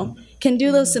 can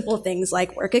do those simple things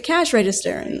like work a cash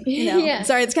register. And, Yeah.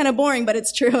 Sorry, it's kind of boring, but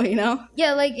it's true,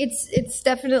 Yeah, like it's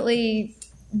definitely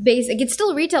basic. It's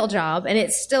still a retail job, and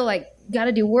it's still like got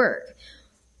to do work.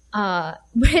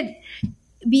 But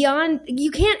beyond, you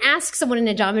can't ask someone in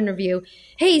a job interview,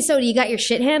 hey, so do you got your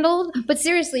shit handled? But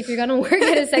seriously, if you're going to work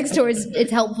at a sex store,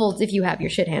 it's helpful if you have your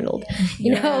shit handled, a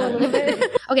little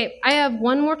bit. Okay, I have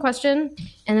one more question,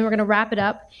 and then we're going to wrap it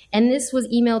up. And this was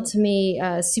emailed to me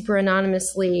super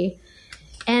anonymously.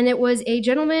 And it was a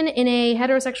gentleman in a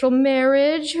heterosexual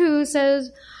marriage who says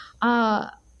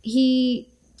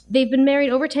they've been married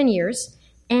over 10 years,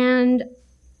 and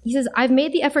he says, I've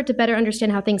made the effort to better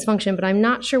understand how things function, but I'm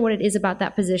not sure what it is about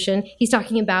that position. He's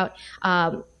talking about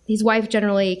his wife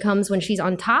generally comes when she's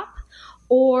on top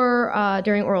or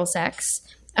during oral sex.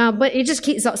 But it just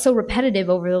keeps so repetitive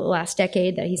over the last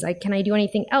decade that he's like, can I do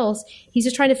anything else? He's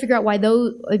just trying to figure out why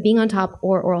those being on top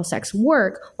or oral sex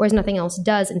work, whereas nothing else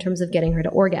does in terms of getting her to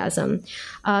orgasm.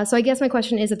 So I guess my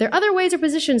question is, if there are other ways or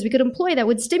positions we could employ that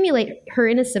would stimulate her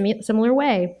in a similar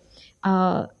way.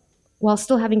 while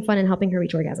still having fun and helping her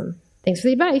reach orgasm. Thanks for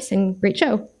the advice and great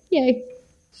show. Yay.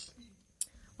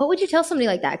 What would you tell somebody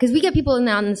like that? Because we get people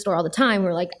out in the store all the time who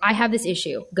are like, I have this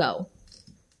issue. Go.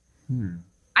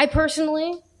 I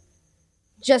personally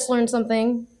just learned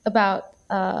something about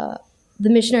the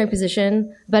missionary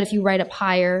position, but if you right up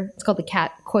higher, it's called the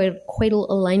cat coital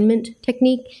alignment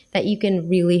technique, that you can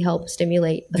really help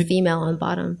stimulate a female on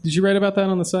bottom. Did you write about that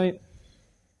on the site?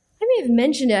 I may have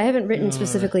mentioned it. I haven't written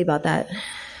specifically about that.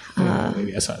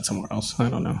 Maybe I saw it somewhere else. I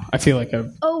don't know. I feel like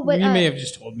you may have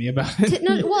just told me about it.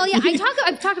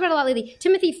 I've talked about it a lot lately.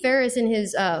 Timothy Ferriss in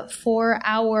his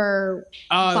 4-hour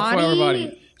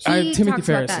body. Timothy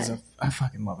Ferriss is I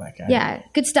fucking love that guy. Yeah,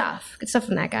 good stuff. Good stuff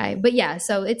from that guy. But yeah,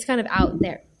 so it's kind of out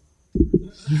there.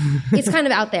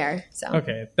 So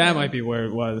okay, that might be where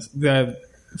it was. The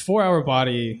 4-hour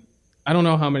body. I don't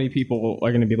know how many people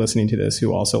are going to be listening to this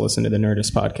who also listen to the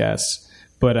Nerdist podcast,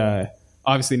 but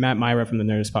obviously Matt Myra from the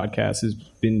Nerdist podcast has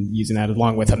been using that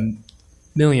along with a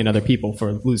million other people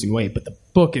for losing weight. But the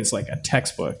book is like a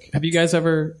textbook. Have you guys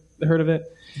ever heard of it?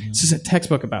 It's just a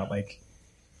textbook about like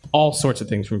all sorts of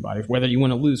things from your body, whether you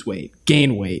want to lose weight,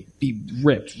 gain weight, be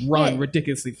ripped, run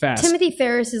ridiculously fast. Timothy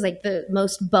Ferriss is like the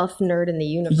most buff nerd in the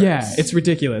universe. Yeah, it's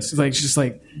ridiculous. It's like just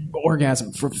like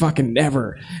orgasm for fucking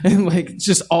ever. And like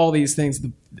just all these things.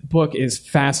 The book is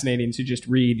fascinating to just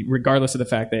read, regardless of the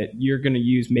fact that you're going to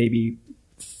use maybe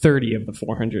 30 of the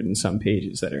 400 and some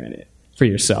pages that are in it for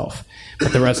yourself.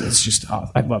 But the rest is just,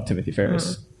 I love Timothy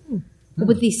Ferriss.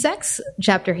 With the sex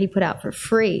chapter he put out for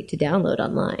free to download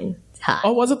online.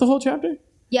 Oh, was it the whole chapter?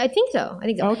 Yeah, I think so.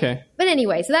 Okay. But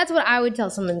anyway, so that's what I would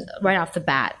tell someone right off the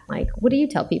bat. Like, what do you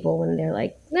tell people when they're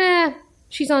like, nah,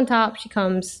 she's on top, she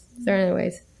comes. Is there any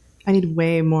ways? I need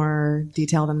way more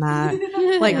detail than that.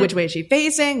 Like, which way is she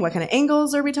facing? What kind of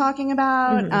angles are we talking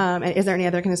about? And is there any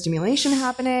other kind of stimulation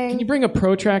happening? Can you bring a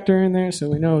protractor in there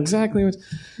so we know exactly what's...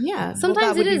 Yeah.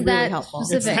 Sometimes it is really that helpful.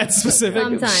 specific. That's specific?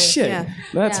 Sometimes. Shit. Yeah.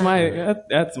 That's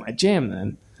my jam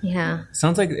then. Yeah.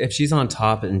 Sounds like if she's on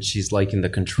top and she's liking the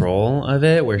control of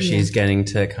it, where she's getting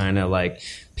to kind of like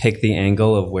pick the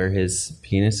angle of where his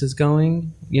penis is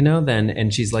going, then,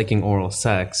 and she's liking oral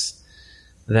sex,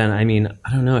 then, I mean,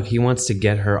 I don't know, if he wants to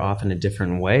get her off in a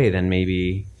different way, then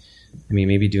maybe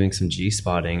doing some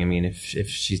G-spotting. I mean, if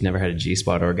she's never had a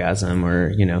G-spot orgasm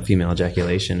or, female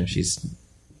ejaculation, if she's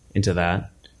into that,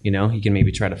 he can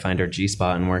maybe try to find her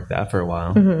G-spot and work that for a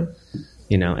while.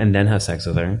 And then have sex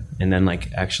with her, and then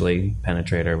like actually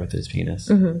penetrate her with his penis.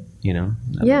 That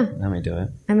might do it.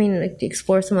 I mean, like,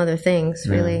 explore some other things,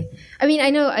 really. I mean,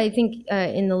 I think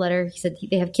in the letter he said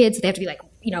they have kids, so they have to be like,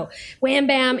 wham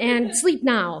bam and sleep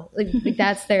now. Like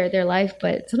that's their life.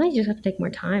 But sometimes you just have to take more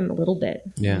time, a little bit.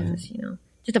 Yeah.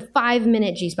 Just a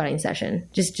 5-minute G-spotting session.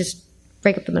 Just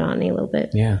break up the monotony a little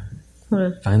bit. Yeah.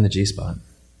 Find the G-spot.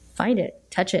 Find it.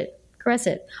 Touch it. Caress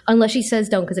it. Unless she says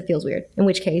don't because it feels weird. In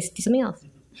which case, do something else.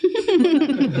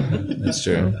 That's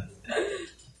true.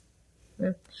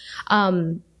 Yeah.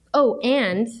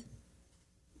 And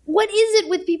what is it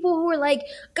with people who are like,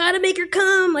 gotta make her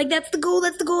come? Like, that's the goal,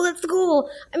 that's the goal, that's the goal.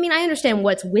 I mean, I understand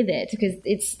what's with it because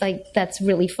it's like, that's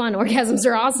really fun. Orgasms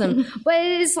are awesome. But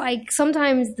it's like,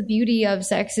 sometimes the beauty of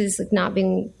sex is like not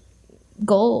being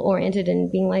goal-oriented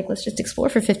and being like, let's just explore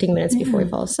for 15 minutes before we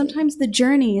fall asleep. Sometimes the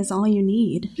journey is all you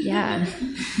need. Yeah.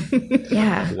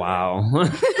 Yeah. Wow.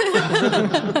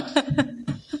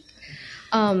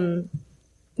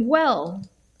 Well,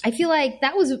 I feel like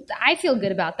I feel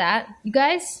good about that. You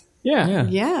guys?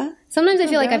 Yeah. Sometimes I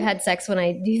feel like I've had sex when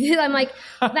I do this. I'm like,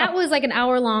 that was like an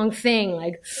hour-long thing.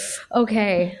 Like,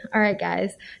 okay, all right,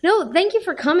 guys. No, thank you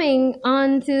for coming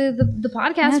on to the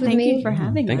podcast with me. Thank you for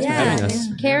having us. Thanks for having us.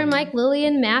 Karen, Mike,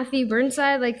 Lillian, Matthew,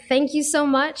 Burnside, like, thank you so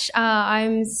much.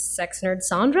 I'm sex nerd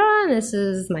Sandra, and this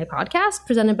is my podcast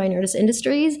presented by Nerdist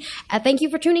Industries. Thank you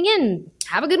for tuning in.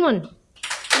 Have a good one.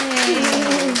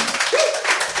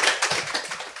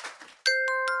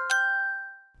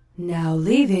 Now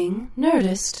leaving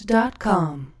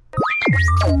Nerdist.com.